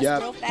down the rest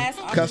real fast?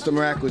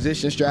 Customer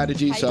acquisition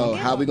strategy. So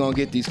how we gonna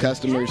get these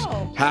customers?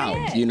 How?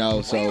 You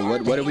know, so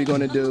what are we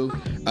gonna do?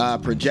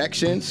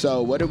 Projections.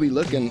 So what are we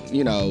looking?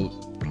 You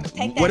know.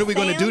 What are we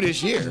going to do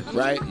this year,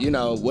 right? You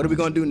know, what are we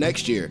going to do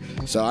next year?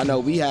 So I know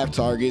we have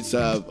targets.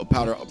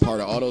 Part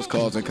of all those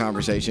calls and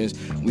conversations,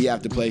 we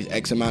have to place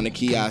X amount of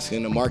kiosks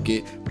in the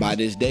market by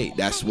this date.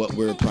 That's what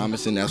we're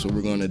promising. That's what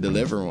we're going to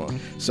deliver on.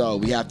 So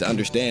we have to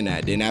understand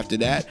that. Then after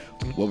that,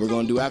 what we're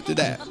going to do after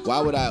that? Why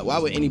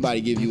would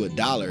anybody give you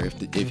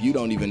 $1 if you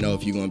don't even know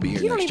if you're going to be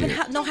here next year? You don't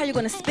even know how you're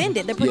going to spend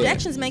it. The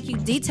projections make you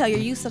detail your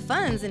use of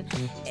funds, and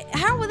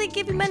how will they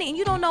give you money and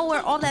you don't know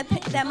where all that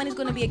money is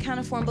going to be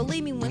accounted for? And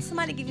believe me, when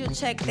somebody gives you a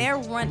check,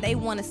 they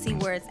want to see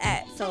where it's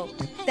at. So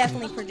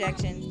definitely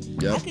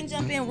projections. I can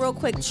jump in real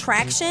quick.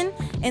 Traction,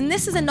 and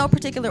this is in no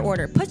particular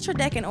order. Put your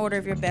deck in order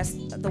of your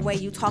best, the way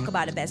you talk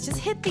about it best. Just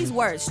hit these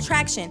words.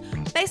 Traction.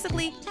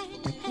 Basically,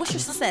 what's your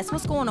success?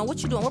 What's going on?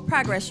 What you doing? What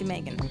progress you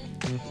making?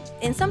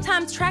 And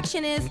sometimes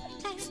traction is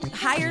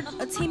hired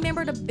a team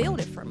member to build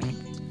it for me.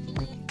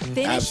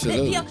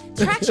 Absolutely.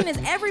 Traction is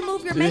every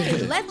move you're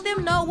making. Let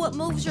them know what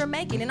moves you're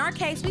making. In our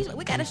case,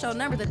 we got to show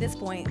numbers at this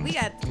point. We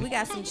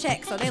got some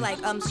checks, so they like,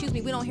 excuse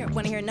me, we don't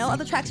want to hear no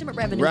other traction but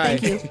revenue. Right.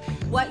 Thank you.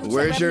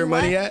 Where's your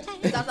money at?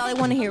 That's all they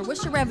want to hear.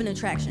 What's your revenue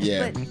traction?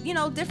 Yeah.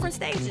 But different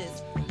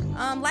stages.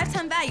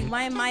 Lifetime value.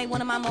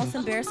 One of my most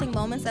embarrassing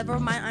moments ever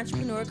of my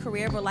entrepreneur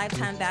career were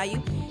lifetime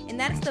value, and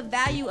that's the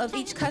value of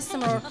each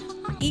customer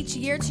each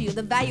year to you.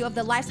 The value of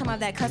the lifetime of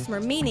that customer,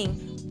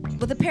 meaning.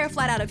 With a pair of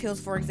flat out heels,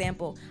 for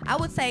example, I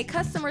would say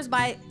customers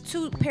buy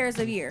 2 pairs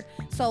a year.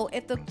 So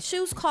if the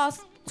shoes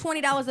cost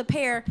 $20 a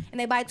pair and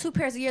they buy 2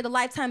 pairs a year, the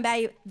lifetime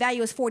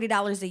value is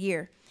 $40 a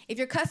year. If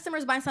your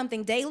customers buy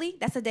something daily,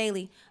 that's a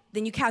daily.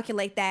 Then you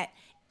calculate that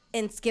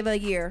and give a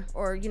year.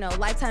 Or,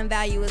 lifetime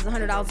value is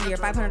 $100 a year,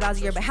 $500 a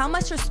year. But how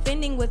much you're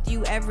spending with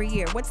you every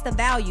year? What's the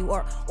value?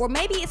 Or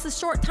maybe it's a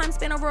short time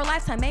spent over a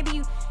lifetime.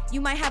 Maybe you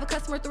might have a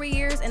customer 3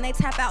 years and they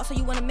tap out, so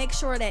you want to make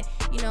sure that,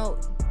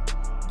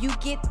 you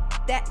get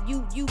that,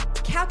 you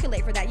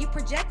calculate for that, you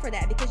project for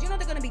that, because they're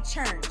going to be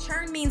churn.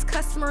 Churn means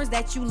customers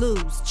that you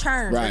lose.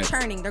 Churn, right. They're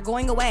churning, they're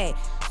going away.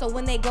 So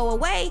when they go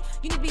away,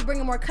 you need to be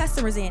bringing more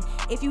customers in.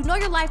 If you know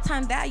your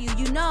lifetime value,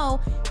 you know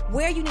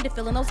where you need to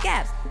fill in those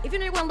gaps. If you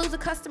know you're going to lose a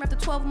customer after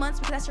 12 months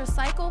because that's your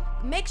cycle,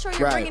 make sure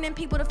you're bringing in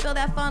people to fill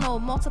that funnel.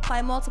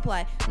 Multiply.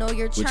 Know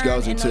your churn, which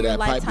goes into and know that your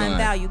lifetime pipeline,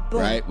 value. Boom.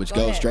 Right? Which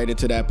goes straight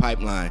into that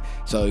pipeline.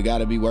 So you got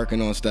to be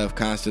working on stuff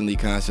constantly.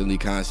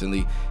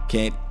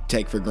 Can't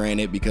take for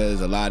granted,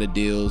 because a lot of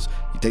deals,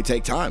 they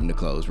take time to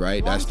close,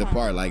 right? That's the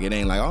part. Like, it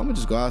ain't like, I'm gonna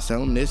just go out, sell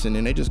them this, and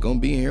then they just gonna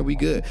be in here, we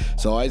good.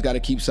 So always got to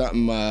keep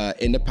something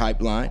in the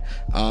pipeline.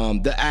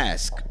 The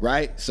ask,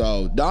 right?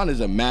 So Dawn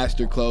is a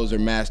master closer,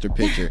 master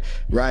pitcher,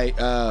 right?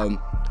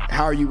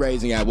 How are you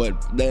raising at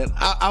what? Then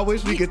I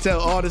wish we could tell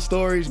all the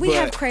stories. We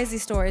have crazy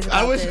stories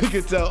about this. I wish we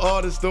could tell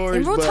all the stories.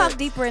 And we'll talk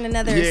deeper in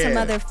some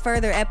other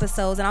further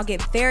episodes, and I'll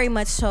get very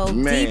much so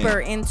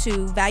deeper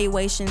into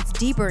valuations,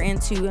 deeper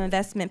into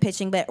investment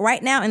pitching. But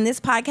right now in this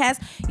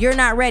podcast, you're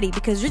not ready,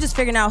 because you're just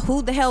figuring out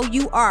who the hell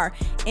you are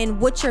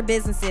and what your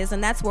business is,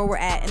 and that's where we're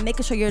at, and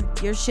making sure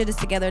your shit is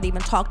together to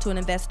even talk to an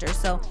investor.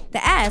 So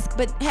the ask,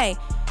 but hey,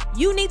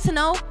 you need to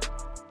know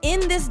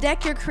in this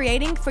deck you're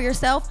creating for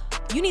yourself,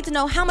 you need to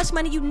know how much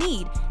money you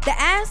need. The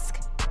ask,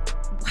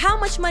 how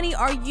much money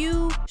are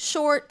you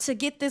short to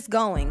get this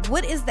going?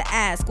 What is the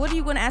ask? What are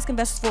you going to ask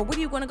investors for? What are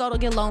you going to go to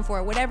get a loan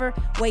for? Whatever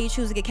way you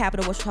choose to get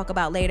capital, which we'll talk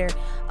about later.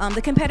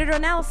 The competitor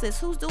analysis.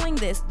 Who's doing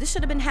this? This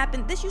should have been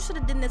happened. You should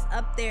have done this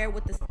up there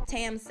with the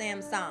Tam,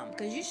 Sam, Sam,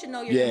 because you should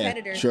know your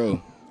competitors.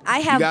 True. I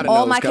have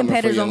all my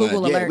competitors on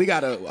Google Alert. Yeah, we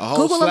got a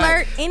whole Google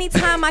Slack. Alert.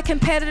 Anytime my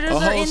competitors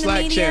are in the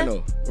Slack media,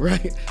 channel,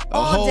 right?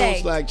 All day.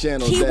 Slack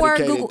channel. Keyword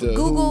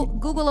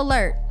Google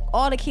Alert.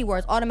 All the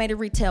keywords: automated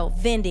retail,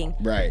 vending,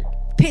 right?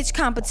 Pitch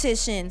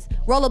competitions,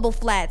 rollable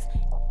flats.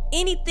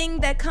 Anything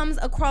that comes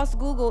across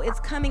Google is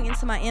coming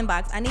into my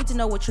inbox. I need to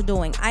know what you're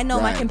doing. I know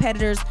my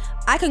competitors.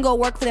 I can go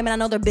work for them, and I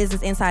know their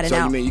business inside and out.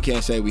 So you mean you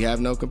can't say we have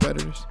no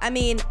competitors? I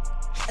mean,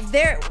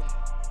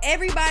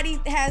 everybody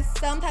has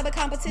some type of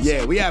competition.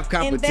 Yeah, we have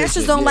competition.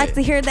 Investors don't like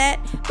to hear that,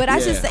 but I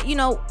just say,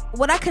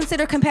 what I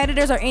consider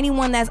competitors are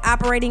anyone that's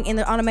operating in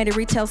the automated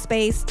retail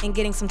space and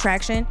getting some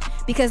traction,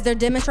 because they're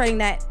demonstrating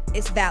that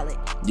it's valid.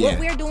 What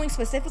we're doing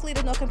specifically,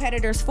 there's no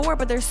competitors for,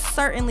 but there's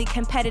certainly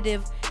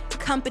competitive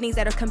companies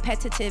that are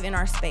competitive in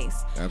our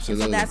space.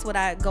 Absolutely. And so that's what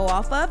I go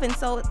off of, and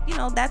so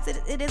that's it.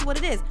 It is what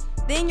it is.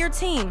 Then your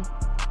team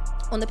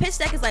on the pitch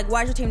deck is like,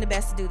 why is your team the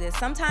best to do this?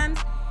 Sometimes,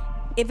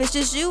 if it's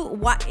just you,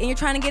 and you're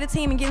trying to get a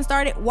team and getting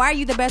started, why are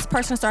you the best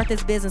person to start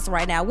this business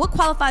right now? What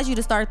qualifies you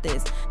to start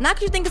this? Not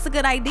because you think it's a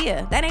good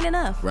idea. That ain't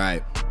enough.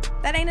 Right.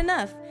 That ain't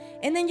enough.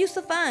 And then use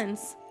of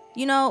funds.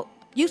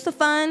 Use of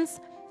funds.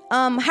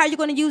 How are you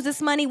going to use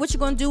this money? What you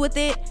going to do with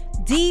it?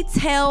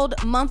 Detailed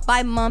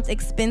month-by-month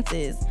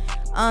expenses.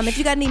 If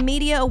you got any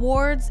media,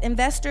 awards,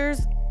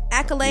 investors,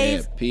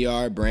 accolades,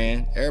 PR,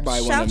 brand,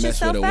 everybody want to mess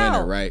with a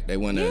winner, right? They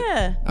want to.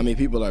 Yeah. I mean,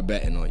 people are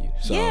betting on you.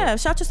 So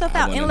shout yourself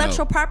out.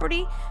 Intellectual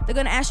property. They're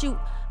gonna ask you,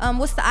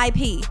 what's the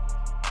IP?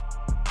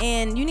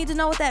 And you need to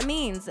know what that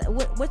means.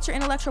 What's your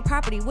intellectual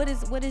property? What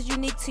is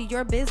unique to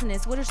your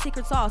business? What are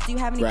secret sauce? Do you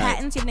have any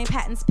patents? Do you have any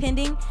patents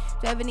pending? Do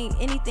you have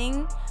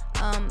anything?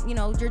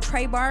 Your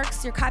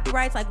trademarks, your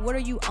copyrights. Like, what are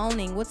you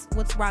owning?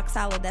 What's rock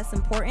solid? That's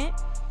important.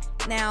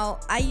 Now,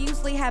 I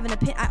usually have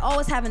I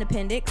always have an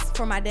appendix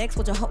for my decks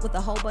with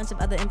a whole bunch of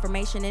other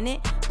information in it.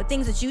 But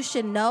things that you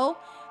should know.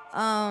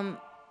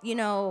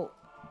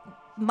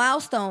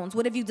 Milestones,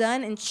 what have you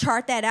done, and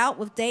chart that out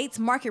with dates.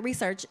 Market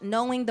research,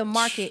 knowing the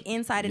market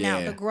inside and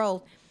out, the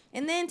growth,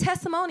 and then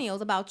testimonials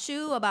about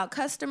you, about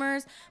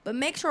customers. But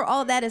make sure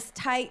all of that is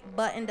tight,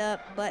 buttoned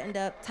up,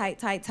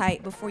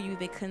 tight before you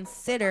even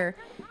consider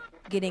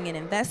getting an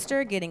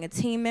investor, getting a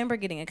team member,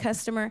 getting a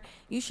customer.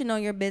 You should know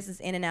your business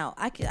in and out.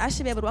 I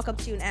should be able to walk up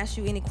to you and ask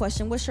you any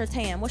question. What's your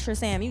TAM? What's your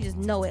SAM? You just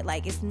know it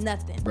like it's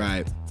nothing.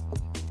 Right.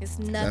 It's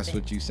nothing. That's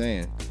what you're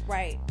saying.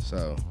 Right.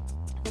 So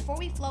before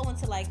we flow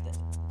into like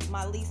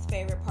my least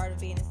favorite part of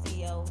being a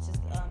CEO, which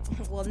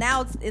is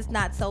now it's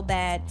not so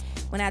bad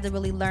when I had to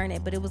really learn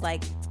it, but it was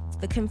like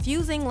the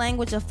confusing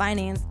language of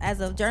finance.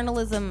 As a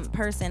journalism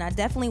person, I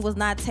definitely was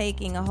not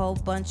taking a whole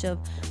bunch of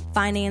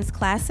finance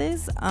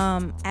classes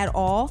at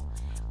all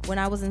when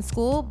I was in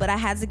school, but I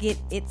had to get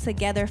it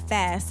together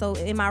fast. So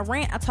in my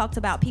rant, I talked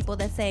about people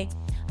that say,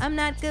 I'm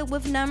not good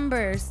with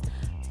numbers.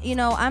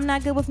 I'm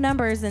not good with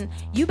numbers, and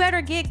you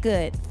better get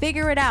good.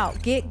 Figure it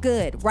out. Get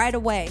good right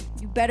away.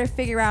 You better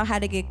figure out how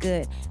to get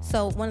good.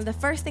 So one of the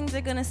first things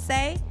they're going to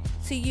say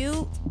to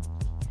you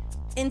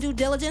in due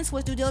diligence,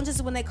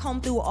 is when they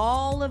comb through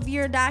all of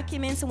your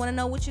documents and want to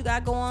know what you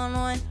got going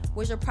on.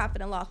 Where's your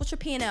profit and loss? What's your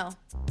P&L?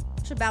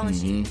 What's your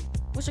balance sheet?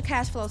 What's your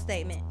cash flow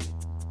statement?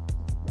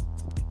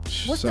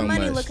 What's the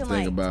money looking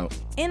like?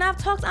 And I've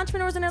talked to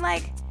entrepreneurs and they're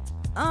like,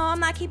 oh, I'm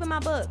not keeping my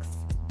books.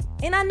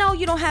 And I know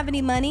you don't have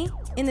any money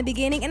in the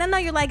beginning, and I know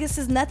you're like, this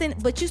is nothing,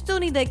 but you still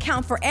need to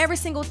account for every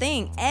single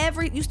thing.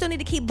 You still need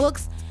to keep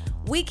books.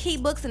 We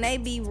keep books and they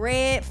be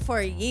red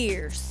for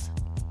years.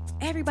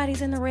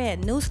 Everybody's in the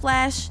red.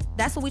 Newsflash,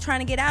 that's what we're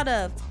trying to get out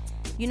of.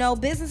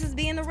 Businesses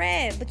be in the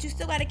red, but you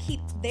still got to keep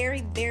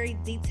very, very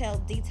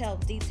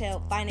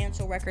detailed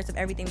financial records of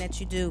everything that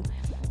you do.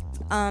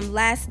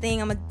 Last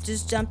thing, I'm going to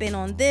just jump in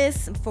on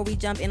this before we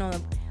jump in on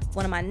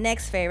one of my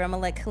next favorite. I'm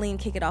going to let Kaleem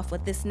kick it off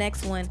with this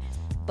next one.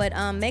 But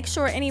make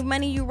sure any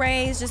money you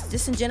raise,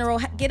 just in general,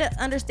 get an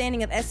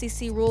understanding of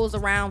SEC rules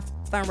around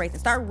fundraising.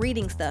 Start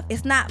reading stuff.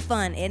 It's not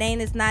fun.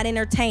 It's not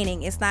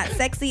entertaining. It's not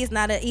sexy. It's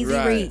not an easy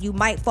read. You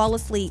might fall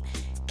asleep.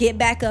 Get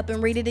back up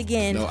and read it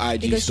again. No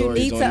IG because you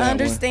stories need to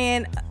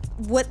understand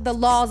what the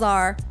laws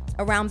are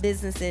around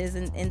businesses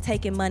and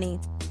taking money.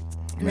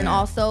 And then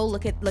also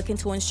look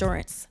into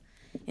insurance.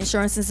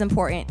 Insurance is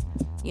important.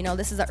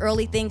 This is an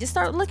early thing. Just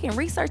start looking,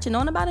 researching,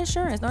 knowing about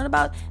insurance, knowing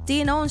about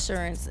D&O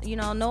insurance,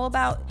 know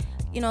about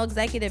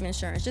executive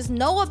insurance. Just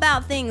know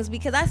about things,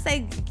 because I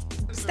say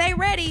stay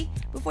ready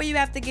before you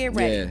have to get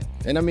ready. Yeah,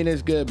 and I mean,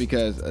 it's good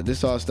because this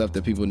is all stuff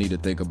that people need to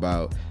think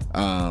about.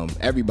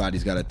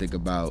 Everybody's got to think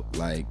about,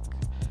 like,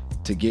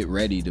 to get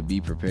ready, to be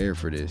prepared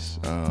for this.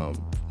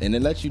 And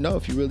it lets you know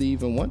if you really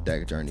even want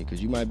that journey,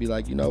 because you might be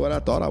like, you know what, I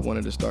thought I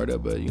wanted to start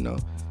up, but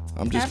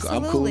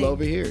I'm cool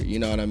over here. You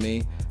know what I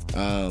mean?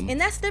 And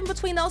that's the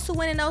difference between those who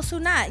win and those who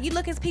not. You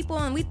look at people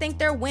and we think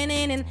they're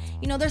winning and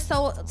they're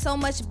so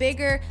much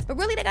bigger, but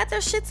really they got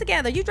their shit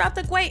together. You dropped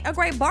a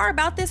great bar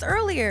about this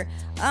earlier.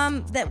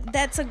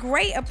 That's a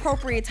great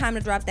appropriate time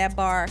to drop that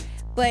bar.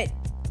 But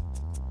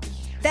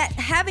that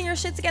having your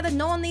shit together,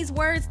 knowing these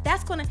words,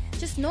 that's gonna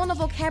just knowing the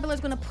vocabulary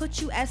is gonna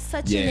put you at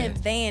such an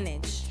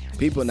advantage.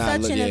 People not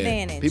such looking. An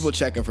advantage. People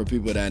checking for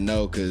people that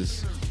know,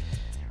 because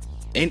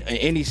in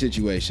any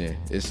situation,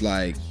 it's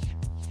like,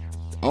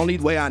 only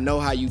way I know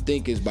how you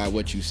think is by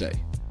what you say.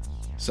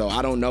 So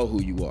I don't know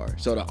who you are.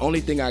 So the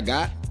only thing I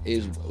got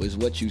is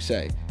what you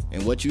say.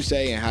 And what you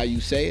say and how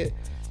you say it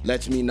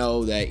lets me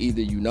know that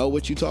either you know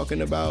what you're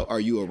talking about, or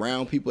you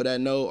around people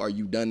that know, or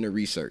you done the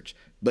research.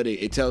 But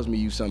it tells me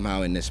you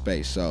somehow in this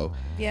space. So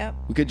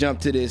we could jump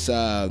to this.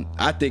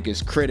 I think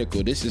it's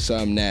critical. This is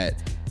something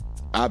that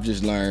I've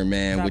just learned,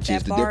 man, which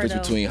is the difference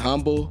between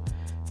humble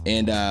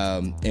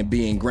and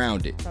being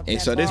grounded.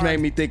 And so this made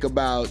me think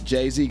about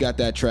Jay-Z got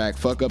that track,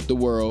 Fuck Up the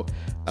World.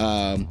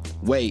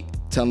 Wait,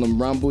 tell them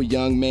rumble,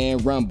 young man,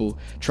 rumble.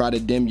 Try to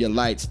dim your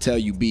lights, tell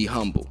you be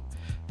humble.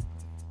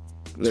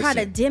 Listen, try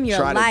to dim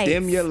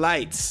your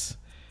lights.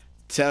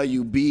 Tell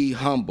you be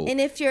humble. And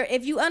if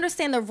you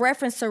understand the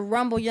reference to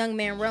rumble, young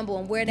man, rumble,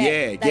 and where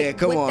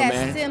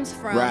that stems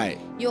from,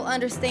 you'll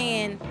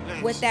understand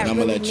what that really means. I'm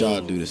gonna let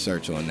y'all do the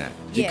search on that,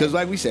 because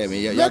like we said,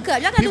 man, look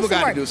up. Y'all people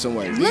got to do some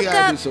work. Look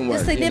up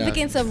the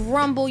significance of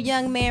rumble,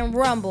 young man,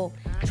 rumble.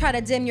 Try to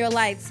dim your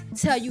lights,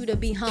 tell you to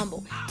be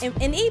humble.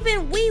 And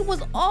even we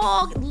was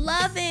all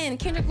loving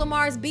Kendrick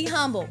Lamar's Be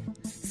Humble.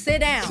 Sit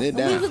down. Sit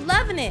down. We was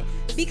loving it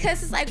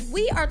because it's like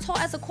we are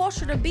taught as a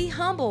culture to be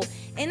humble,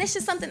 and it's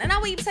just something. And I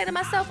would even say to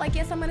myself, like,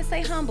 yes, I'm gonna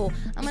say humble.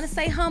 I'm gonna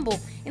say humble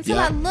until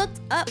I looked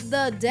up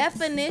the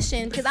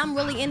definition because I'm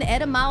really into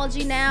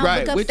etymology now. Right,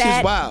 Look up which that.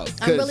 is wild.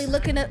 I'm really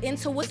looking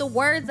into what the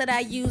words that I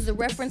use to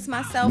reference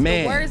myself,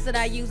 the words that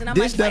I use, and I'm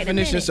this like, wait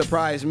definition a minute.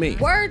 surprised me.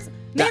 Words.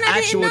 Man, The I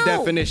actual didn't know.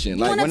 definition. You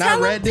Like wanna when I tell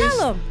 'em? read this,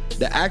 Tell 'em.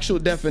 the actual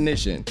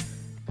definition.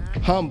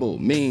 Humble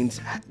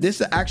means, this is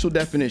the actual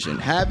definition,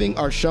 having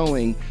or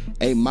showing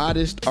a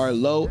modest or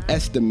low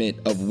estimate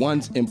of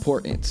one's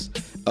importance,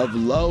 of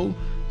low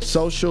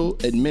social,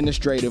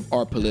 administrative,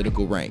 or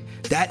political rank.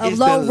 That is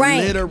low the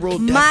rank, literal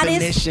modest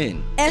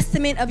definition.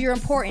 estimate of your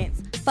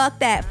importance. Fuck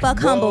that. Fuck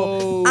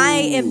humble. Whoa. I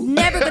am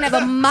never gonna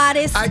have a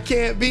modest. I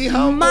can't be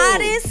humble.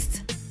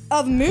 Modest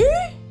of me?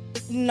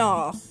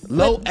 No.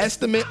 Low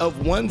estimate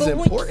of one's But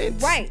when-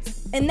 importance. right.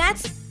 And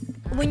that's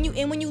when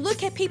you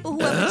look at people who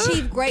have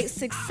achieved great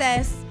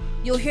success,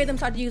 you'll hear them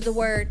start to use the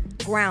word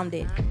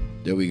grounded.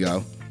 There we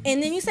go.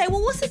 And then you say,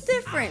 well, what's the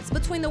difference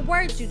between the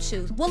words you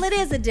choose? Well, it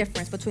is a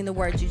difference between the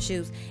words you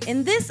choose.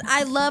 And this,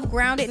 I love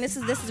grounded, and this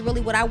is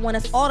really what I want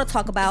us all to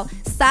talk about.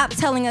 Stop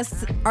telling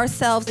us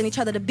ourselves and each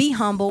other to be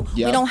humble.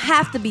 Yep. We don't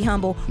have to be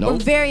humble. Nope. We're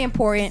very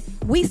important.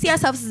 We see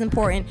ourselves as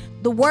important.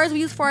 The words we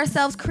use for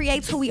ourselves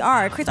creates who we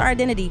are. It creates our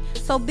identity.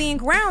 So being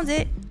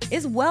grounded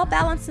is well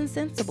balanced and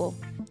sensible.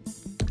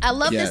 I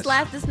love Yes.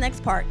 this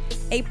next part.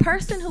 A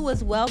person who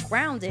is well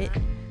grounded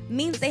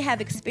means they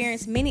have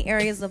experienced many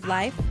areas of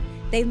life.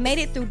 They've made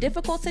it through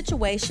difficult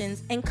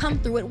situations and come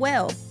through it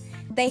well.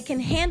 They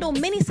can handle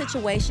many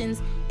situations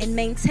and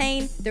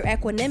maintain their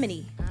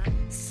equanimity.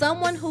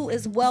 Someone who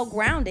is well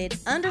grounded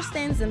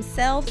understands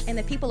themselves and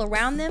the people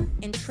around them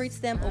and treats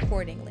them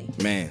accordingly.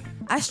 Man,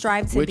 I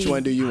strive to be. which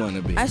one do you want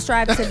to be? I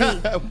strive to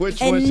be. Which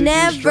and one should you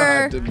never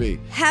strive to be?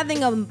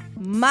 having a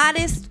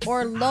modest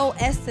or low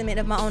estimate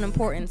of my own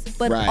importance,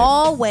 but Right.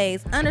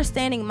 always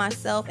understanding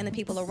myself and the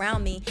people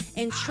around me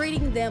and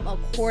treating them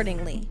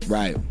accordingly.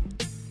 Right.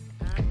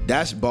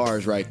 That's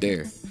bars right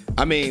there.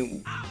 I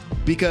mean,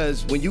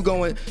 because when you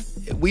go in,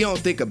 we don't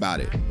think about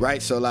it,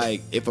 right? So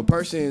like if a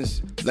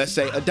person's, let's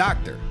say a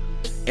doctor,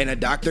 and a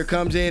doctor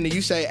comes in and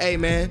you say, hey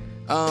man,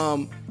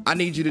 I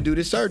need you to do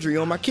this surgery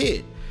on my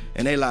kid.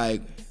 And they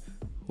like,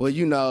 well,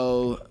 you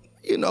know,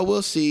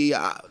 we'll see.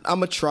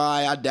 I'ma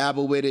try, I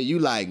dabble with it. You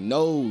like,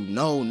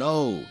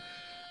 no.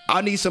 I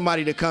need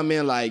somebody to come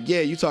in like, yeah,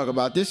 you talk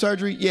about this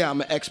surgery? Yeah,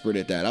 I'm an expert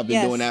at that. I've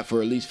been doing that for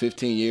at least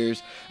 15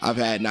 years. I've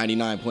had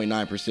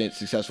 99.9%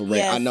 successful rate.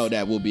 Yes. I know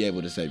that we'll be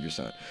able to save your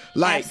son.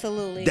 Like,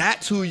 Absolutely.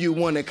 That's who you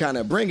want to kind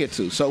of bring it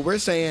to. So we're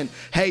saying,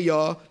 hey,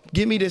 y'all,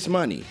 give me this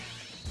money.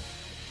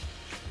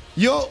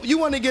 You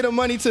want to get the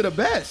money to the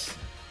best.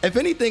 If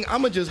anything,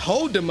 I'm going to just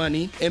hold the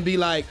money and be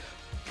like,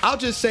 I'll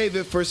just save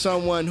it for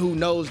someone who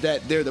knows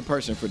that they're the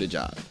person for the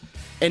job.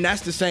 And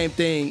that's the same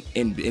thing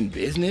in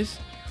business,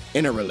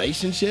 in a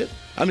relationship.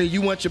 I mean,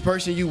 you want your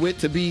person you with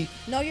to be,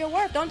 Know your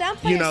worth. Don't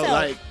downplay yourself.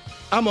 like,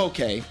 I'm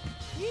okay.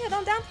 Yeah,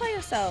 don't downplay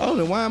yourself. Oh,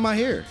 then why am I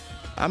here?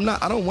 I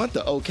don't want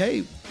the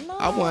okay. No.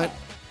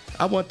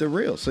 I want the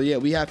real. So yeah,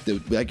 we have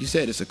to, like you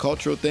said, it's a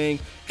cultural thing,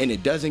 and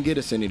it doesn't get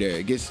us anywhere.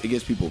 It gets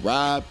people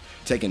robbed,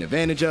 taken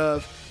advantage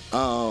of,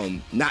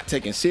 not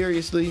taken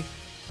seriously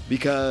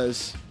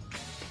because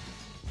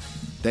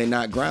they're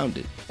not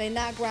grounded. They're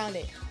not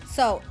grounded.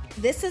 So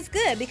this is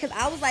good because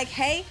I was like,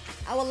 hey,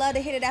 I would love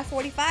to hit it at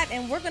 45,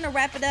 and we're gonna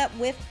wrap it up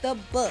with the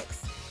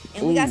books.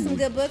 And we got some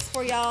good books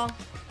for y'all.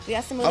 We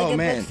got some really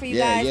good books for you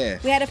guys. Yeah.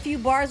 We had a few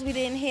bars we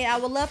didn't hit. I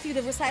would love for you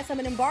to recite some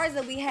of them bars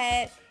that we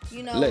had.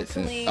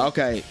 Listen, clean.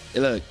 okay,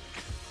 look,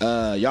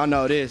 y'all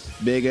know this,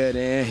 bigger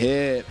than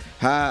hip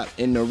hop.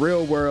 In the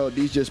real world,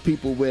 these just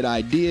people with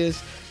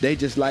ideas. They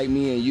just like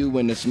me and you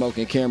when the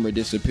smoking camera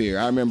disappear.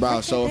 I remember I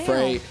was so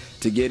afraid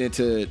to get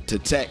into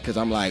tech because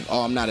I'm like,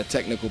 oh, I'm not a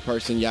technical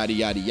person, yada,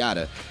 yada,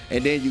 yada.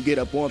 And then you get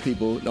up on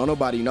people, don't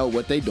nobody know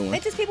what they doing. They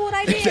just people with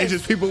ideas. They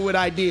just people with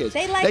ideas.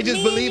 They like They just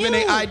me believe and in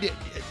their you. idea.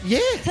 Yeah.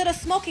 Till the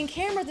smoking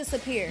camera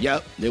disappear.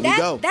 Yep, there we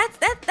go. That's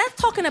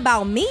talking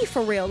about me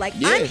for real. Like,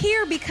 Yeah. I'm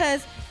here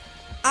because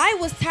I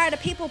was tired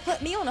of people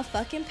put me on a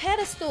fucking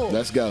pedestal.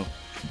 Let's go.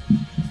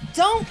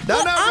 Don't. They're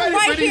Look, not I'm ready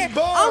right for these here.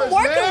 bars, I'm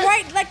working man.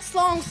 right like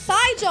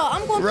alongside y'all.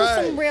 I'm going Right.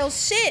 through some real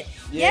shit.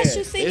 Yeah, Yes,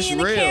 you see it's me in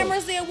the real.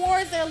 cameras, the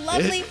awards, they're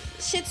lovely.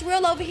 Shit's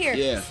real over here.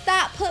 Yeah.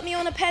 Stop putting me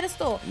on a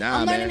pedestal. Nah,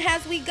 I'm learning man.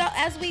 as we go.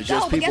 It's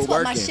just But guess people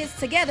what? My working. shit's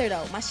together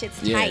though. My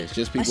shit's Yeah, tight. it's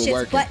just My people shit's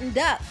working. buttoned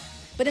up.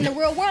 But in the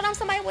real world, I'm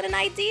somebody with an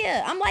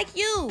idea. I'm like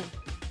you.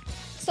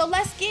 So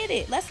let's get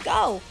it. Let's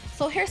go.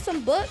 So here's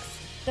some books.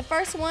 The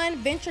first one,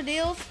 Venture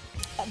Deals,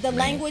 The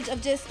Language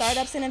of Just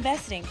Startups and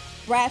Investing.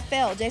 Brad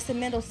Feld, Jason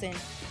Mendelsohn.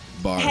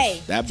 Bars.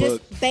 Hey, that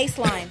just book.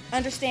 baseline,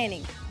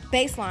 understanding,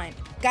 baseline.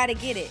 Gotta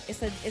get it.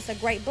 It's a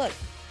great book.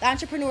 The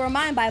Entrepreneur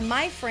Mind by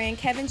my friend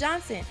Kevin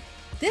Johnson.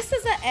 This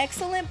is an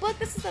excellent book.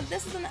 This is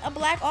a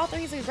black author.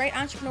 He's a great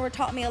entrepreneur.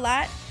 Taught me a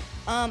lot.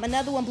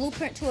 Another one,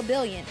 Blueprint to a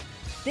Billion.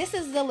 This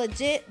is the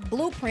legit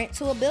blueprint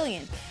to $1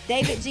 billion.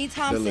 David G.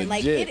 Thompson.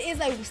 Like, it is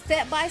a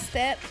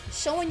step-by-step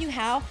showing you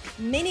how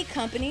many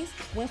companies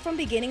went from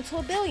beginning to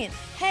 $1 billion.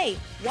 Hey,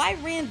 why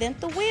reinvent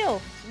the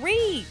wheel?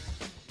 Read.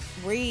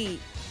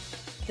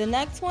 The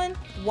next one,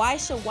 why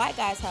should white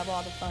guys have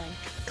all the fun?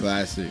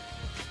 Classic.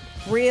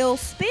 Real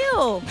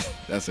Spill.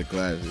 That's a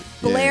classic.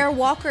 Blair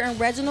Walker and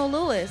Reginald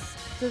Lewis.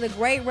 To the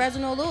great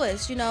Reginald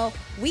Lewis. You know,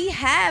 we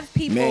have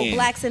people,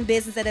 blacks in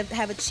business that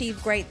have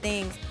achieved great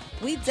things.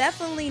 We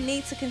definitely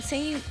need to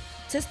continue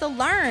just to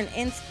learn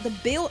and to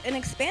build and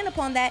expand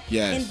upon that.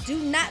 Yes. And do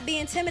not be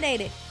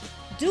intimidated.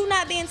 Do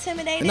not be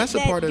intimidated and that's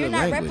that a part of you're the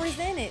not language.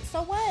 Represented.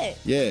 So what?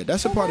 Yeah,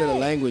 that's a part of the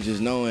language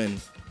is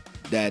knowing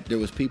that there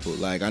was people.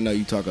 Like, I know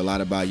you talk a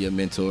lot about your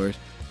mentors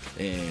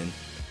and,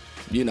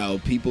 you know,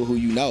 people who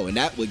you know. And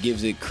that what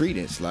gives it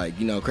credence, like,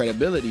 you know,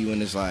 credibility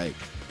when it's like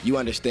you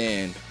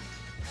understand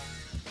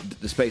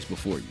the space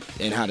before you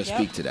and how to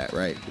speak to that,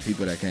 right? The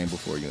people that came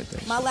before you and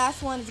things. My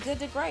last one is good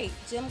to great.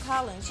 Jim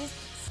Collins. Just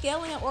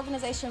scaling an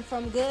organization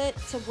from good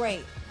to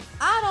great.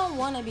 I don't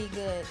want to be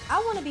good. I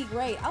want to be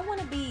great. I want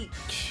to be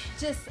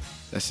just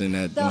that's in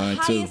that line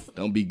too.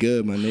 Don't be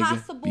good, my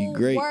nigga. Be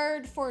great.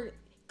 Word for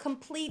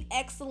complete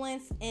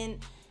excellence, and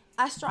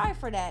I strive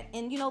for that.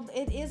 And you know,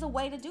 it is a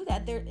way to do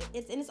that.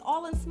 It's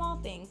all in small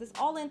things. It's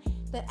all in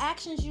the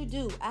actions you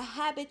do, a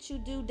habit you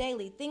do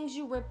daily, things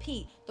you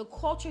repeat, the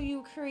culture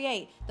you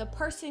create, the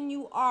person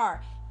you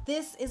are.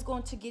 This is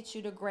going to get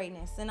you to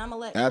greatness, and I'm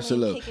gonna let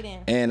Lean kick it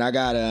in. And I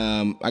got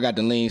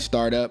the Lean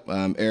startup,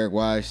 Eric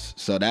Weiss.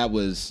 So that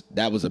was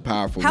a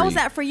powerful. How was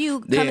that for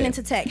you coming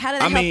into tech? How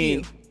did it help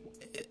you?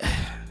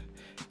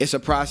 It's a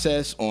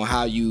process on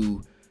how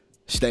you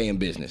stay in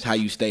business, how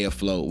you stay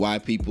afloat, why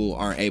people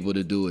aren't able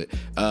to do it.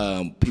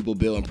 People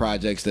building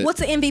projects that.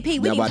 What's an MVP?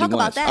 We didn't talk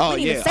about that. Oh,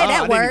 we didn't even say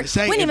that word.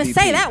 We didn't even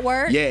say that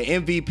word. Yeah,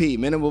 MVP,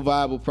 minimal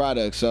viable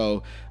product.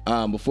 So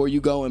before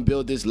you go and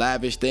build this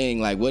lavish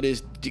thing, like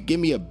give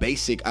me a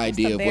basic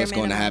idea of what's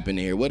going to happen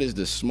here. What is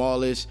the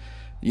smallest,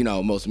 you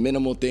know, most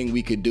minimal thing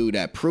we could do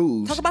that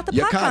proves talk about the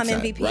your Popcom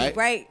concept, MVP,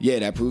 right? Yeah,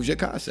 that proves your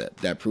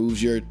concept. That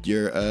proves your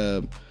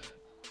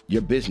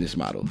business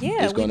model.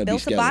 Yeah, it's we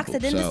built a box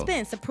that didn't so,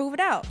 dispense to prove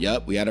it out.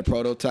 Yep, we had a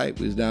prototype.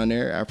 We was down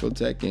there,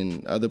 Afrotech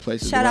and other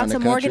places. Shout out to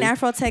Morgan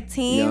Afrotech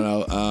team. You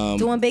know,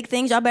 doing big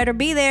things. Y'all better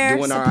be there.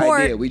 Doing Support. our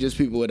idea. We just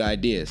people with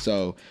ideas.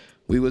 So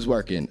we was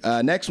working.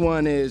 Next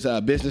one is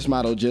business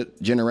model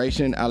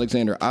generation.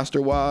 Alexander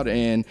Osterwald,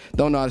 and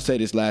don't know how to say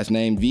this last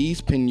name. Vies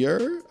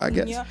Pineur, I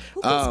guess. Yeah.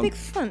 Who can speak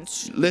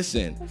French?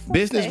 Listen,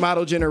 business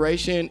model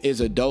generation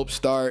is a dope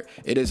start.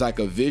 It is like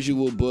a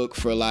visual book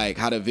for like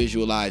how to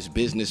visualize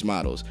business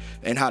models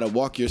and how to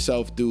walk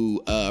yourself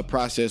through a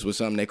process with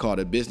something they call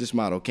the business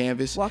model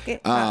canvas. Walk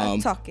it,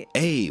 talk it.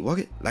 Hey, walk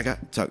it like I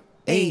talk.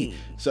 Hey.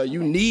 So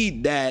you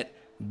need that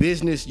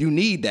business. You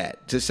need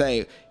that to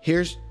say,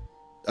 here's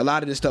a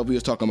lot of the stuff we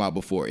was talking about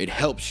before. It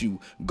helps you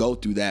go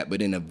through that,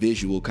 but in a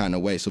visual kind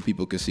of way so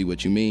people can see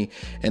what you mean.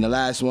 And the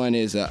last one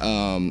is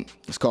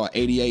it's called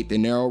 88th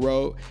and Narrow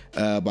Road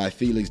by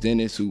Felix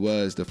Dennis, who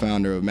was the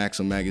founder of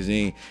Maxim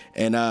Magazine.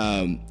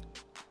 And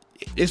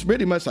it's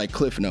pretty much like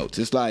Cliff Notes.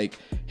 It's like,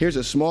 here's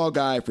a small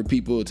guide for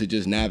people to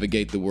just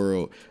navigate the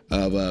world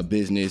of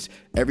business.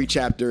 Every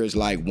chapter is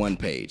like one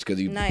page because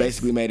he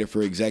basically made it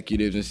for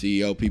executives and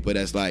CEO people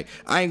that's like,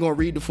 I ain't going to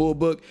read the full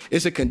book.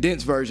 It's a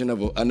condensed version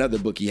of another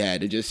book he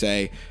had to just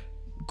say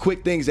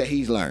quick things that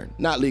he's learned.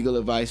 Not legal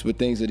advice, but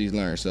things that he's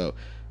learned. So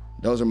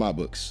those are my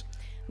books.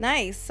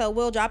 Nice. So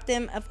we'll drop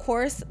them, of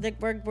course.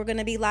 We're going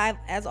to be live,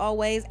 as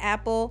always,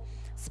 Apple,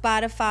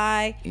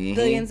 Spotify,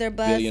 Billions or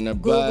Bust,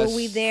 Google,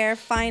 we there,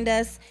 find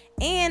us.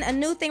 And a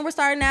new thing we're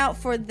starting out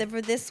for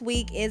this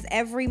week is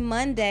every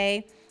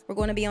Monday, we're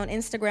going to be on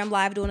Instagram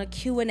Live doing a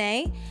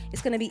Q&A.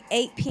 It's going to be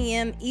 8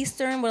 p.m.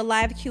 Eastern with a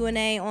live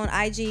Q&A on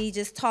IG.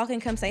 Just talking,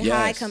 come say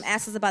hi, come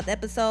ask us about the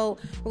episode.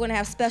 We're going to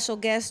have special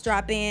guests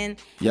drop in.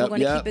 We're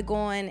going to keep it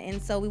going.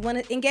 And so we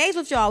want to engage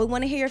with y'all. We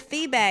want to hear your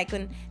feedback.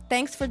 And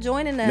thanks for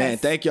joining us. Man,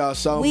 thank y'all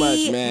so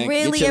much, man.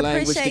 Really get your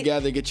language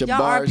together, get your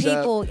bars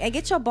up. And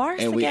get your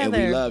bars together. And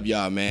we love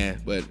y'all,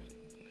 man. But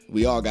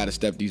we all got to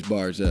step these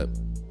bars up.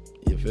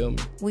 You feel me?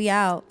 We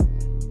out.